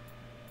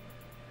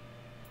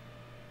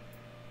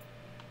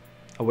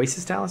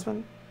 Oasis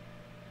talisman?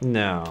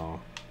 No.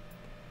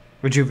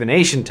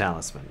 Rejuvenation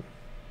talisman.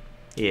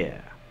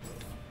 Yeah.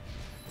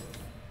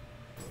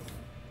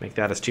 Make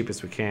that as cheap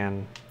as we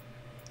can.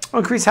 Oh,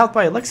 increase health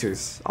by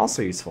elixirs.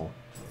 Also useful.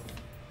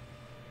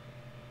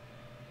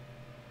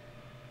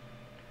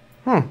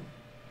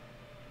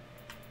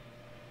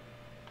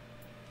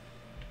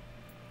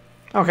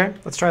 Okay,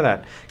 let's try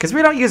that. Because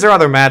we don't use our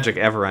other magic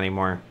ever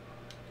anymore.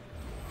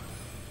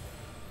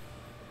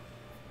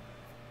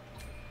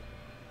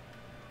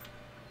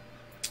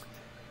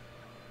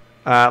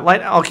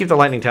 I'll keep the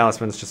lightning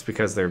talismans just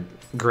because they're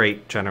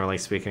great, generally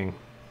speaking.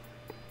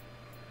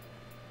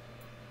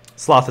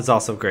 Sloth is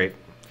also great.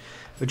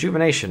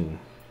 Rejuvenation.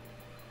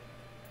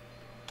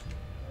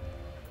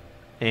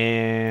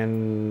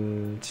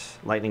 And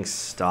lightning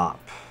stop.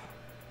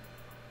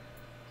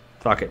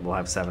 Fuck it, we'll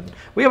have 7.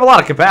 We have a lot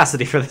of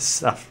capacity for this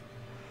stuff.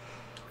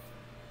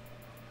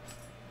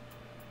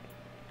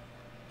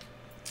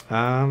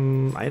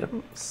 Items?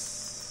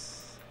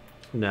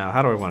 No,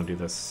 how do I want to do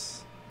this?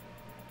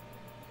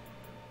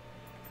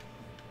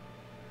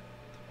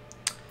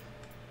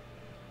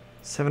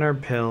 Seven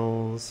herb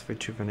pills,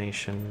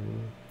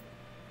 rejuvenation.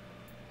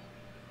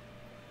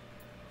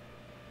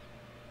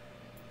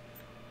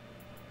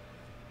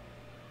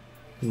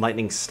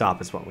 Lightning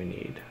stop is what we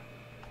need.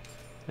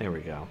 There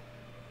we go.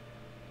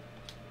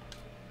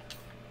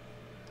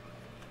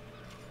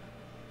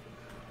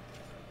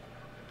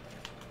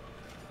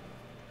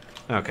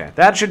 Okay,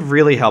 that should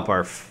really help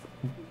our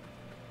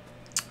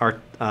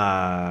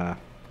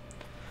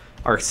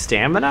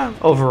stamina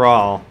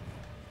overall.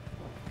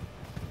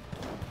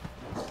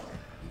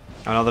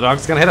 Oh no, the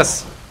dog's gonna hit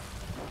us.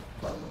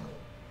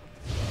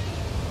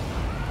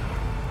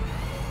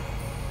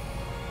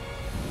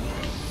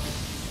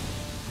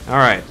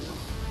 Alright.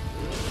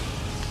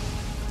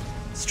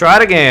 Let's try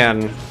it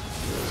again.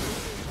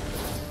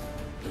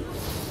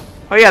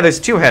 Oh yeah,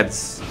 there's 2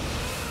 heads.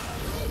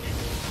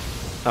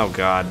 Oh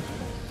god.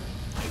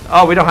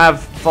 Oh, we don't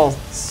have full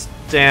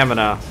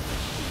stamina.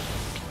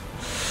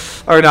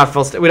 Or not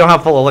full we don't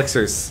have full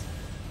elixirs.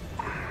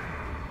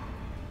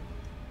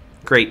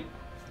 Great.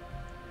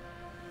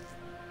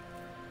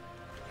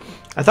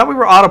 I thought we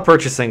were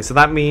auto-purchasing, so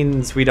that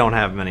means we don't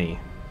have many.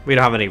 We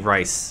don't have any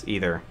rice,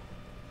 either.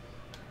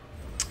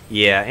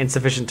 Yeah,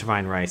 insufficient to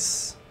find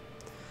rice.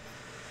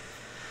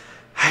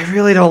 I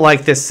really don't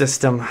like this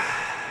system.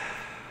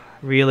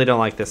 Really don't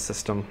like this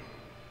system.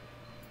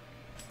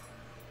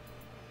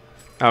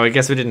 Oh, I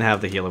guess we didn't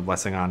have the healer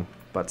blessing on,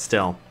 but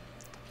still.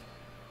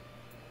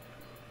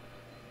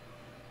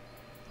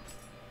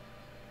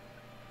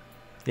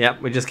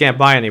 Yep, we just can't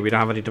buy any. We don't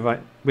have any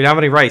we don't have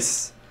any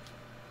rice.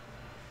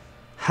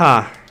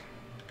 Huh.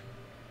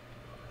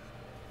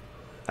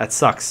 That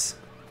sucks.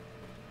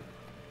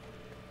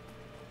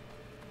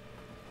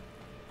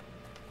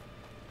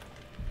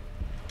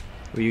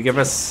 Will you give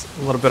us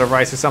a little bit of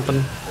rice or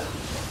something?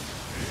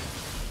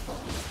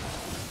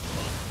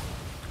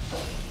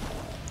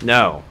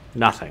 No,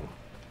 nothing.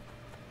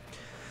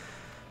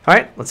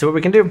 Alright, let's see what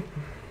we can do.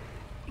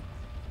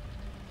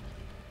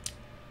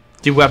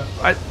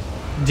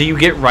 Do you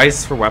get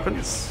rice for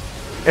weapons?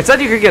 It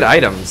said you could get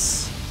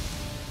items.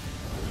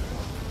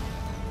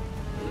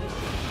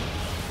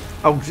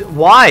 Oh,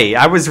 why?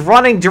 I was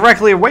running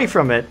directly away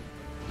from it.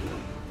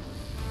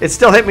 It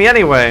still hit me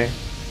anyway.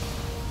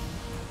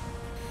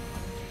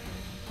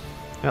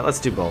 Yeah, let's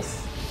do both.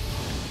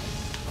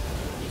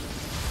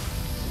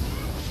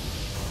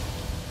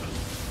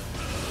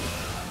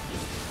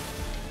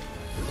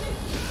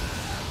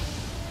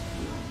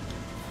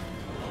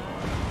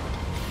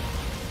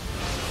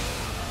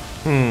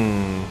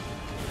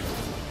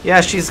 Yeah,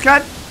 she's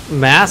got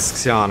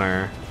masks on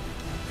her.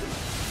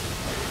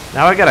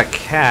 Now I got a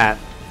cat.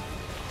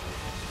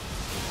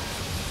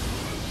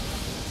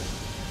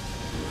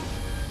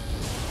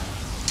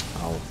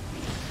 Oh.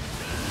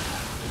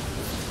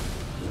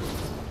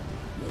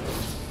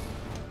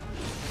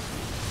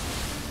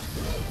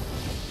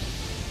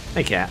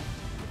 Hey, cat.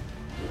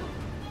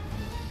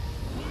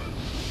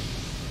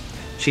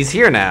 She's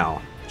here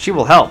now. She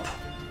will help.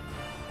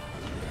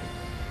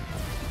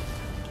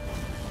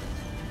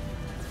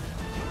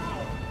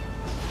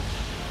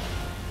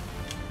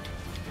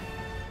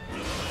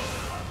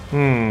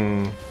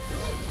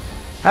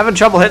 Having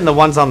trouble hitting the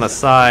ones on the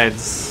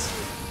sides.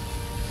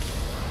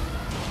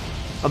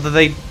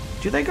 Although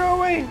do they go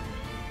away?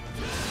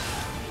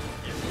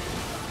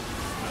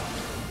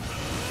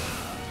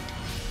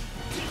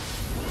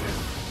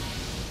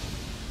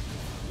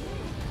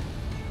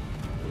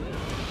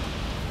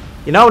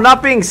 You know,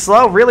 not being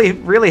slow, really,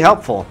 really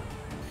helpful.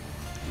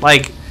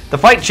 Like, the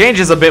fight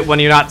changes a bit when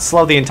you're not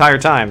slow the entire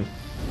time.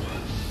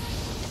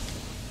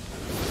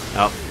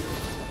 Oh.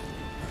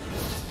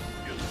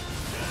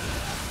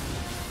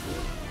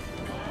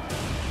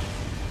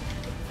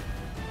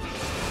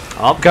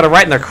 Oh, got it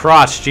right in their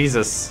crotch,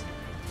 Jesus.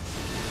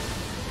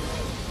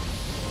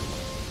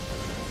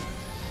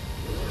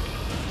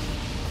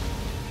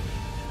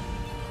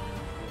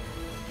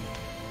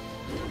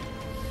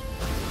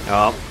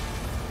 Oh.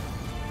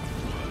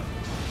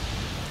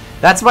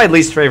 That's my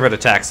least favorite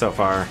attack so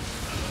far.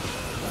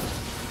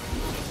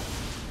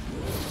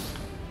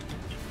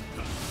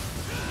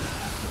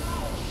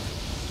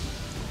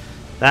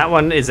 That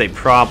one is a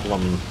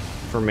problem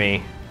for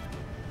me.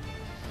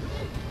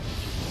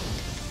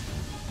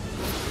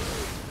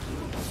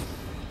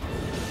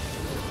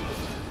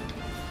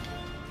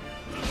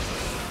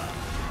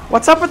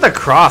 What's up with the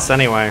cross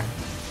anyway?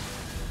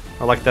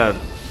 Or like the...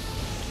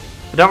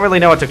 I don't really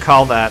know what to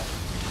call that.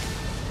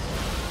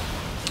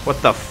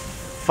 What the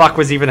fuck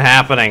was even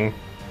happening?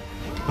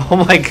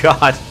 Oh my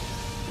god.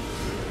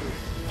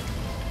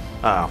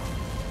 Uh oh.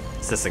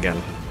 It's this again.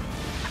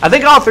 I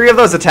think all three of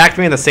those attacked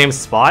me in the same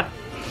spot.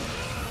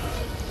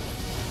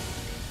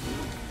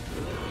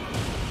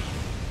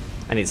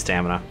 I need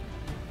stamina.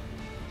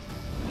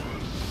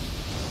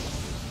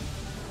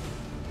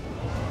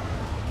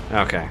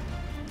 Okay.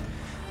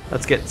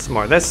 Let's get some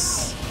more of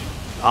this.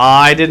 Oh,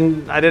 I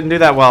didn't do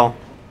that well.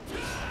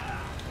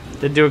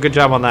 Didn't do a good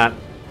job on that.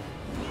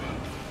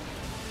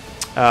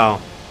 Oh.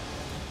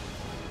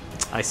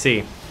 I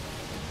see.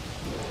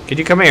 Could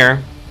you come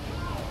here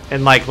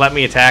and like let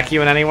me attack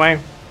you in any way?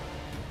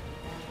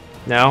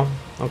 No?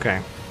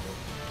 Okay.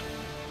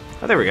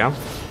 Oh, there we go.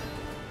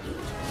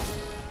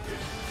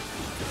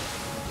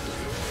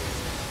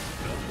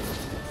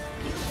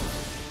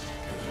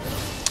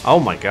 Oh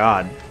my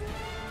god.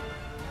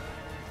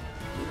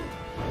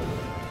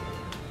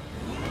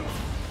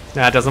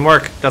 Nah, it doesn't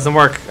work. Doesn't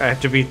work. I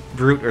have to be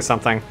brute or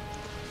something.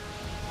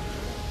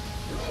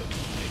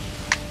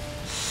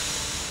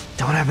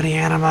 Don't have any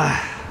anima.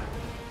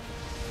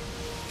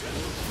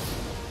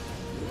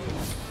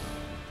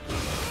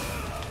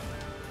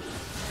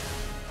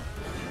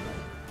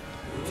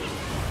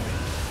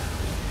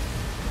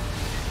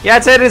 Yeah,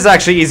 I'd say it is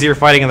actually easier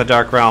fighting in the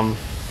Dark Realm.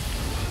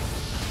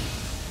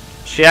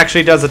 She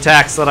actually does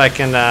attacks that I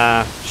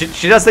can,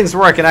 she does things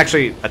where I can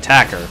actually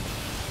attack her.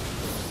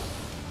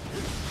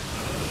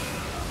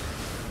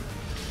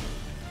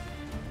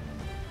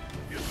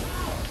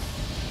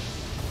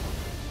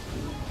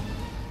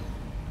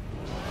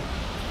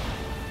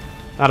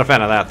 Not a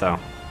fan of that, though.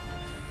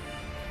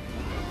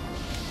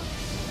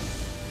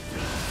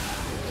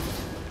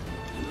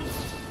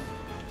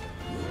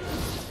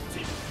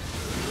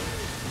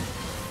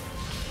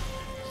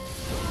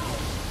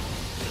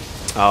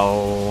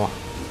 Oh.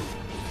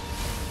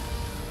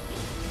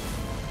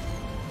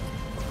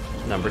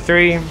 Number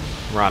 3.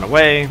 Run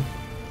away.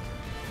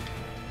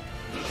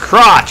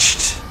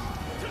 Crotched!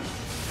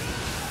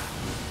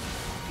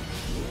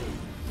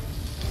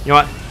 You know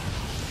what?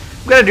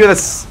 I'm gonna do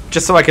this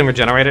just so I can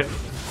regenerate it.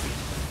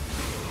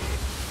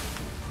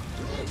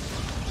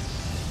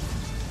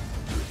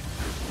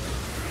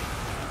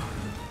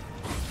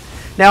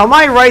 Now, am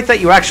I right that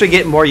you actually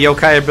get more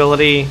yokai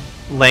ability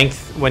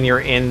length when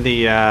you're in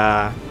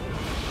the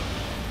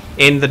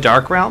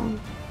Dark Realm?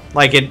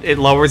 Like, it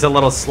lowers a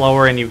little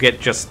slower and you get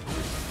just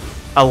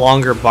a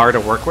longer bar to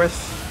work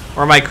with?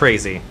 Or am I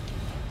crazy?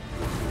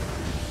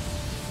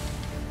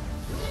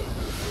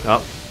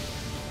 Oh.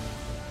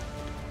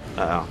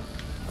 Uh-oh.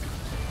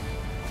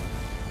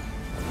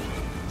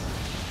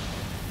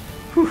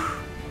 Whew.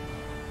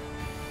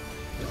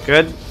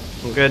 Good.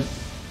 I'm good.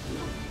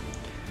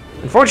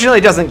 Unfortunately,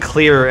 it doesn't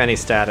clear any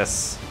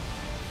status.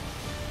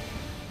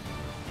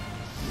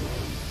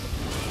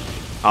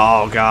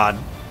 Oh, God.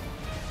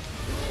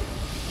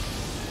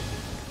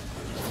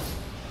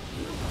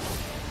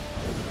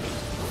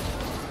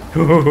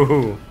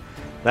 Ooh,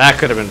 that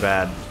could have been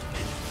bad.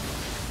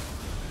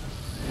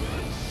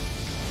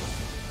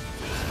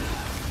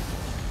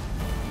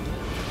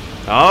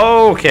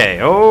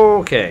 Okay,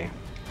 okay.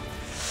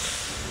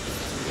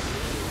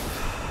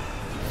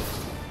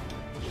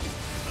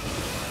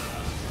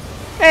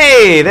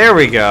 Hey, there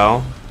we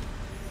go.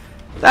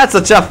 That's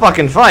a tough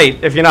fucking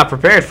fight if you're not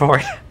prepared for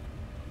it.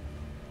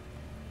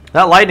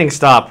 That lightning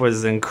stop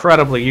was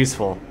incredibly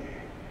useful.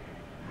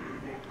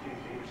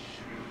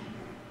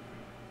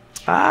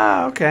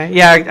 Ah, okay.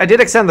 Yeah, I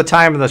did extend the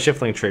time of the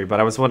shifting tree, but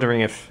I was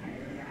wondering if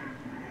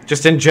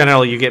just in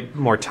general you get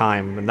more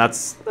time, and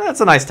that's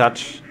a nice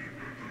touch.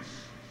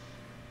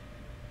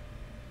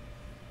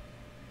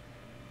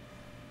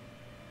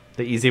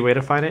 The easy way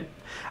to fight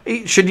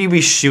it? Should you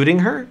be shooting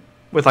her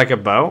with like a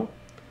bow?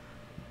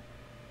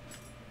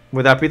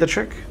 Would that be the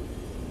trick?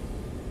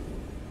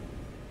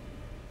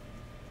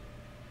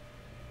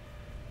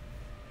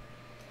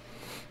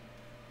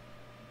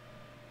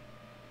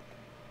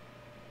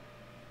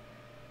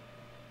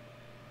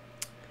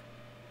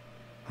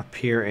 Up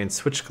here in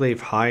Switchglaive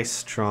High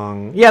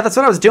Strong. Yeah, that's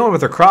what I was doing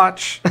with her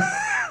crotch.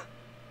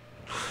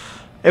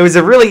 It was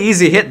a really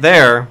easy hit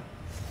there.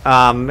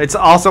 It's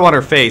also on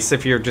her face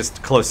if you're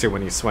just closer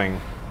when you swing.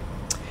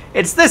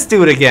 It's this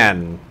dude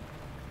again.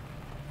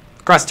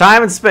 Across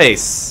time and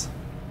space.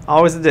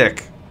 Always a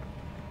dick.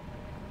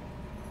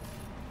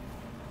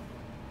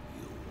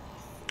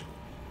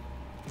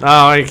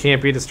 Oh, it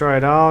can't be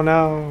destroyed. Oh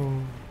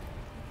no.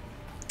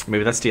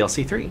 Maybe that's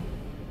DLC 3.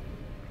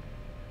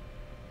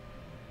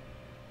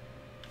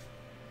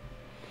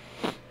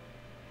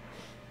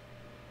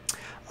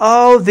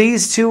 Oh,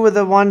 these two were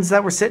the ones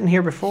that were sitting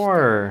here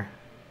before.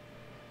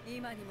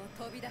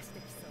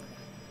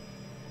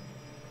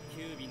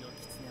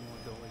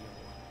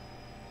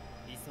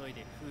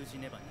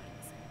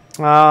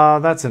 Oh,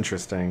 that's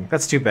interesting.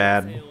 That's too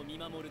bad.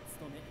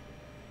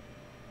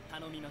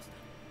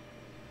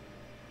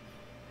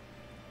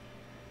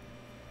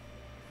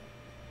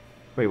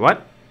 Wait,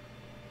 what?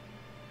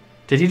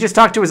 Did he just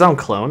talk to his own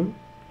clone?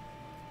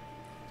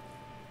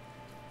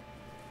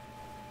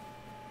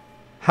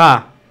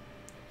 Huh.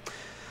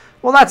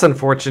 Well, that's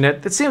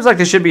unfortunate. It seems like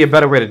there should be a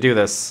better way to do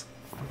this.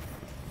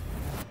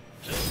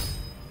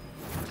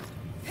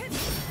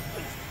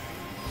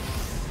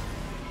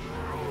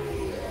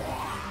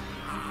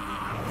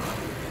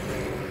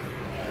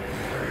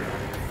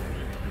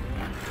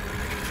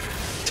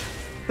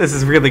 This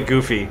is really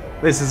goofy.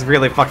 This is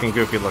really fucking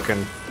goofy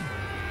looking.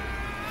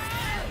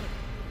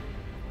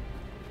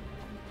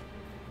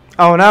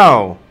 Oh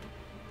no!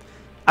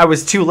 I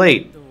was too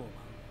late.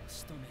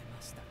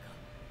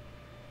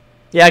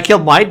 Yeah, I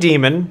killed my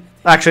demon.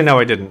 Actually, no,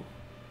 I didn't.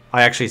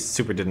 I actually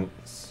super didn't.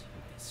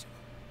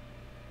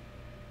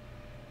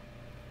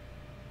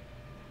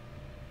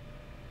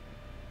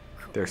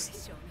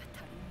 There's...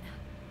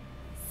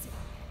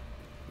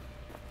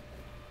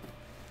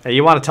 Hey,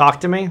 you want to talk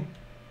to me?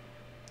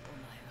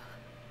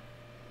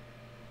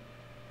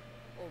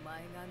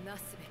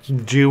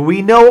 Do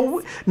we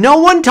know? No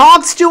one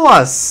talks to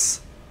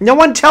us! No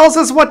one tells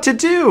us what to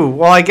do!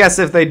 Well, I guess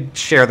if they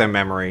share their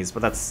memories,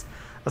 but that's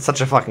such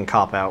a fucking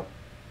cop-out.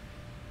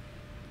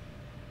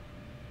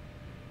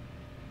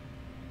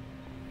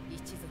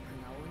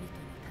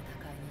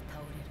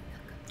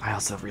 I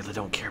also really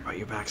don't care about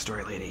your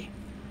backstory, lady.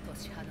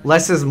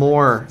 Less is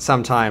more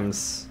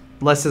sometimes.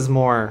 Less is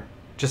more.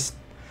 Just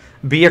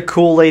be a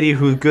cool lady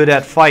who's good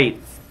at fight.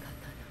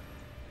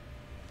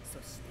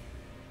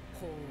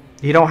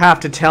 You don't have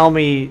to tell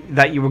me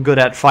that you were good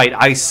at fight.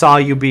 I saw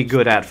you be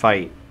good at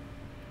fight.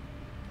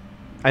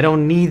 I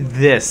don't need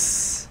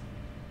this.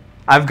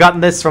 I've gotten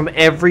this from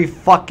every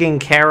fucking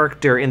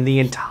character in the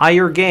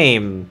entire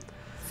game.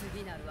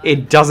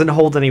 It doesn't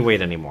hold any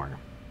weight anymore.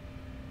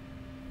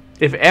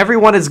 If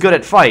everyone is good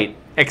at fight,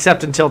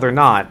 except until they're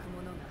not,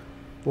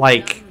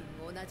 like,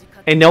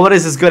 and no one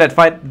is as good at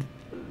fight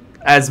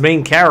as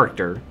main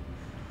character,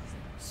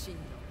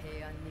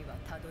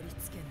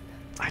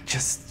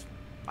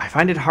 I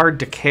find it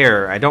hard to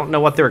care. I don't know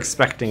what they're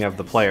expecting of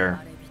the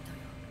player.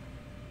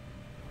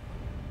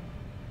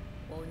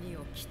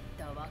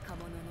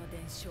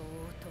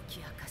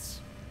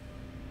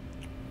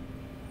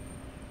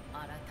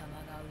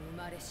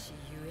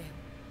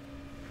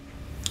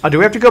 Oh, do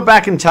we have to go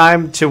back in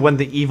time to when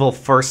the evil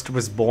first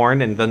was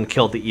born and then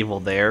killed the evil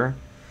there?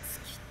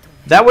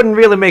 That wouldn't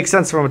really make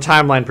sense from a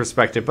timeline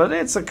perspective, but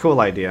it's a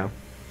cool idea.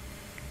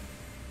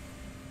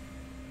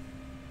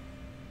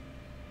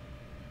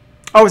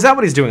 Oh, is that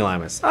what he's doing,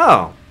 Limus?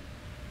 Oh.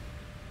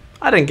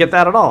 I didn't get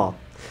that at all.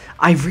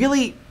 I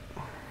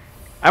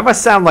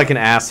must sound like an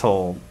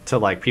asshole to,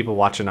 like, people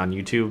watching on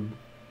YouTube.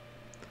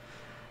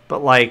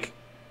 But, like...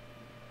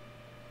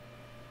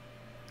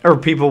 Or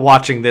people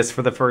watching this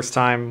for the first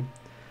time.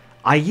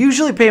 I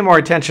usually pay more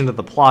attention to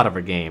the plot of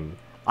a game.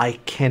 I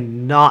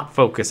cannot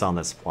focus on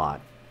this plot.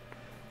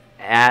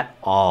 At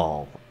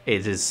all.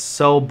 It is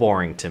so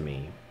boring to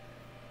me.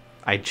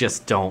 I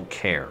just don't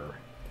care.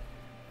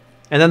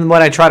 And then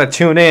when I try to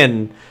tune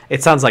in,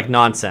 it sounds like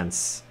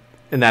nonsense.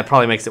 And that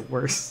probably makes it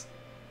worse.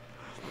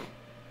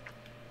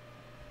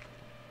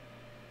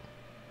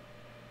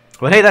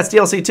 But hey, that's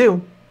DLC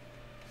 2.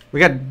 We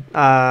got,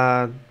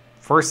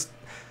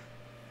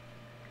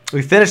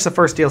 we finished the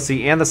first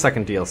DLC and the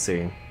second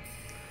DLC.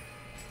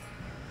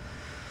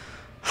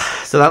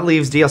 So that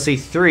leaves DLC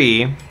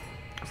 3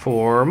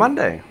 for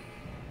Monday.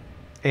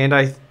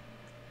 And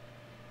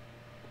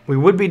we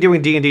would be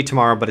doing D&D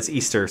tomorrow, but it's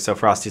Easter, so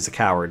Frosty's a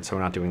coward, so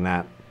we're not doing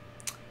that.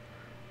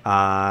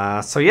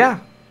 So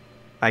yeah,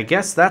 I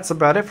guess that's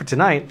about it for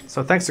tonight.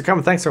 So thanks for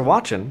coming, thanks for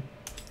watching.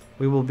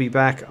 We will be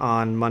back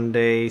on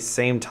Monday,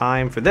 same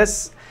time for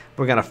this.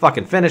 We're gonna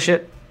fucking finish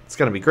it. It's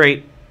gonna be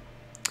great.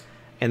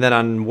 And then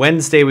on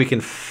Wednesday, we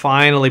can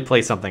finally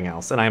play something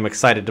else. And I'm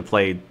excited to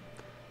play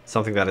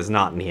something that is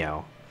not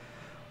Nioh.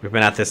 We've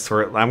been at this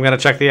for... I'm going to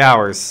check the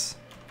hours.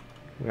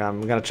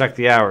 I'm going to check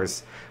the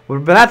hours.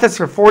 We've been at this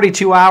for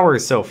 42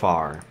 hours so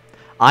far.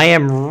 I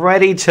am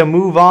ready to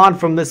move on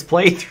from this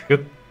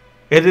playthrough.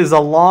 It is a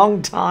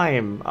long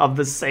time of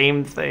the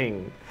same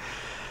thing.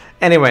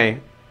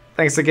 Anyway,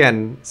 thanks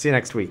again. See you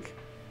next week.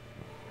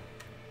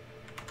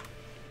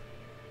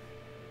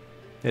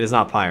 It is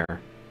not Pyre.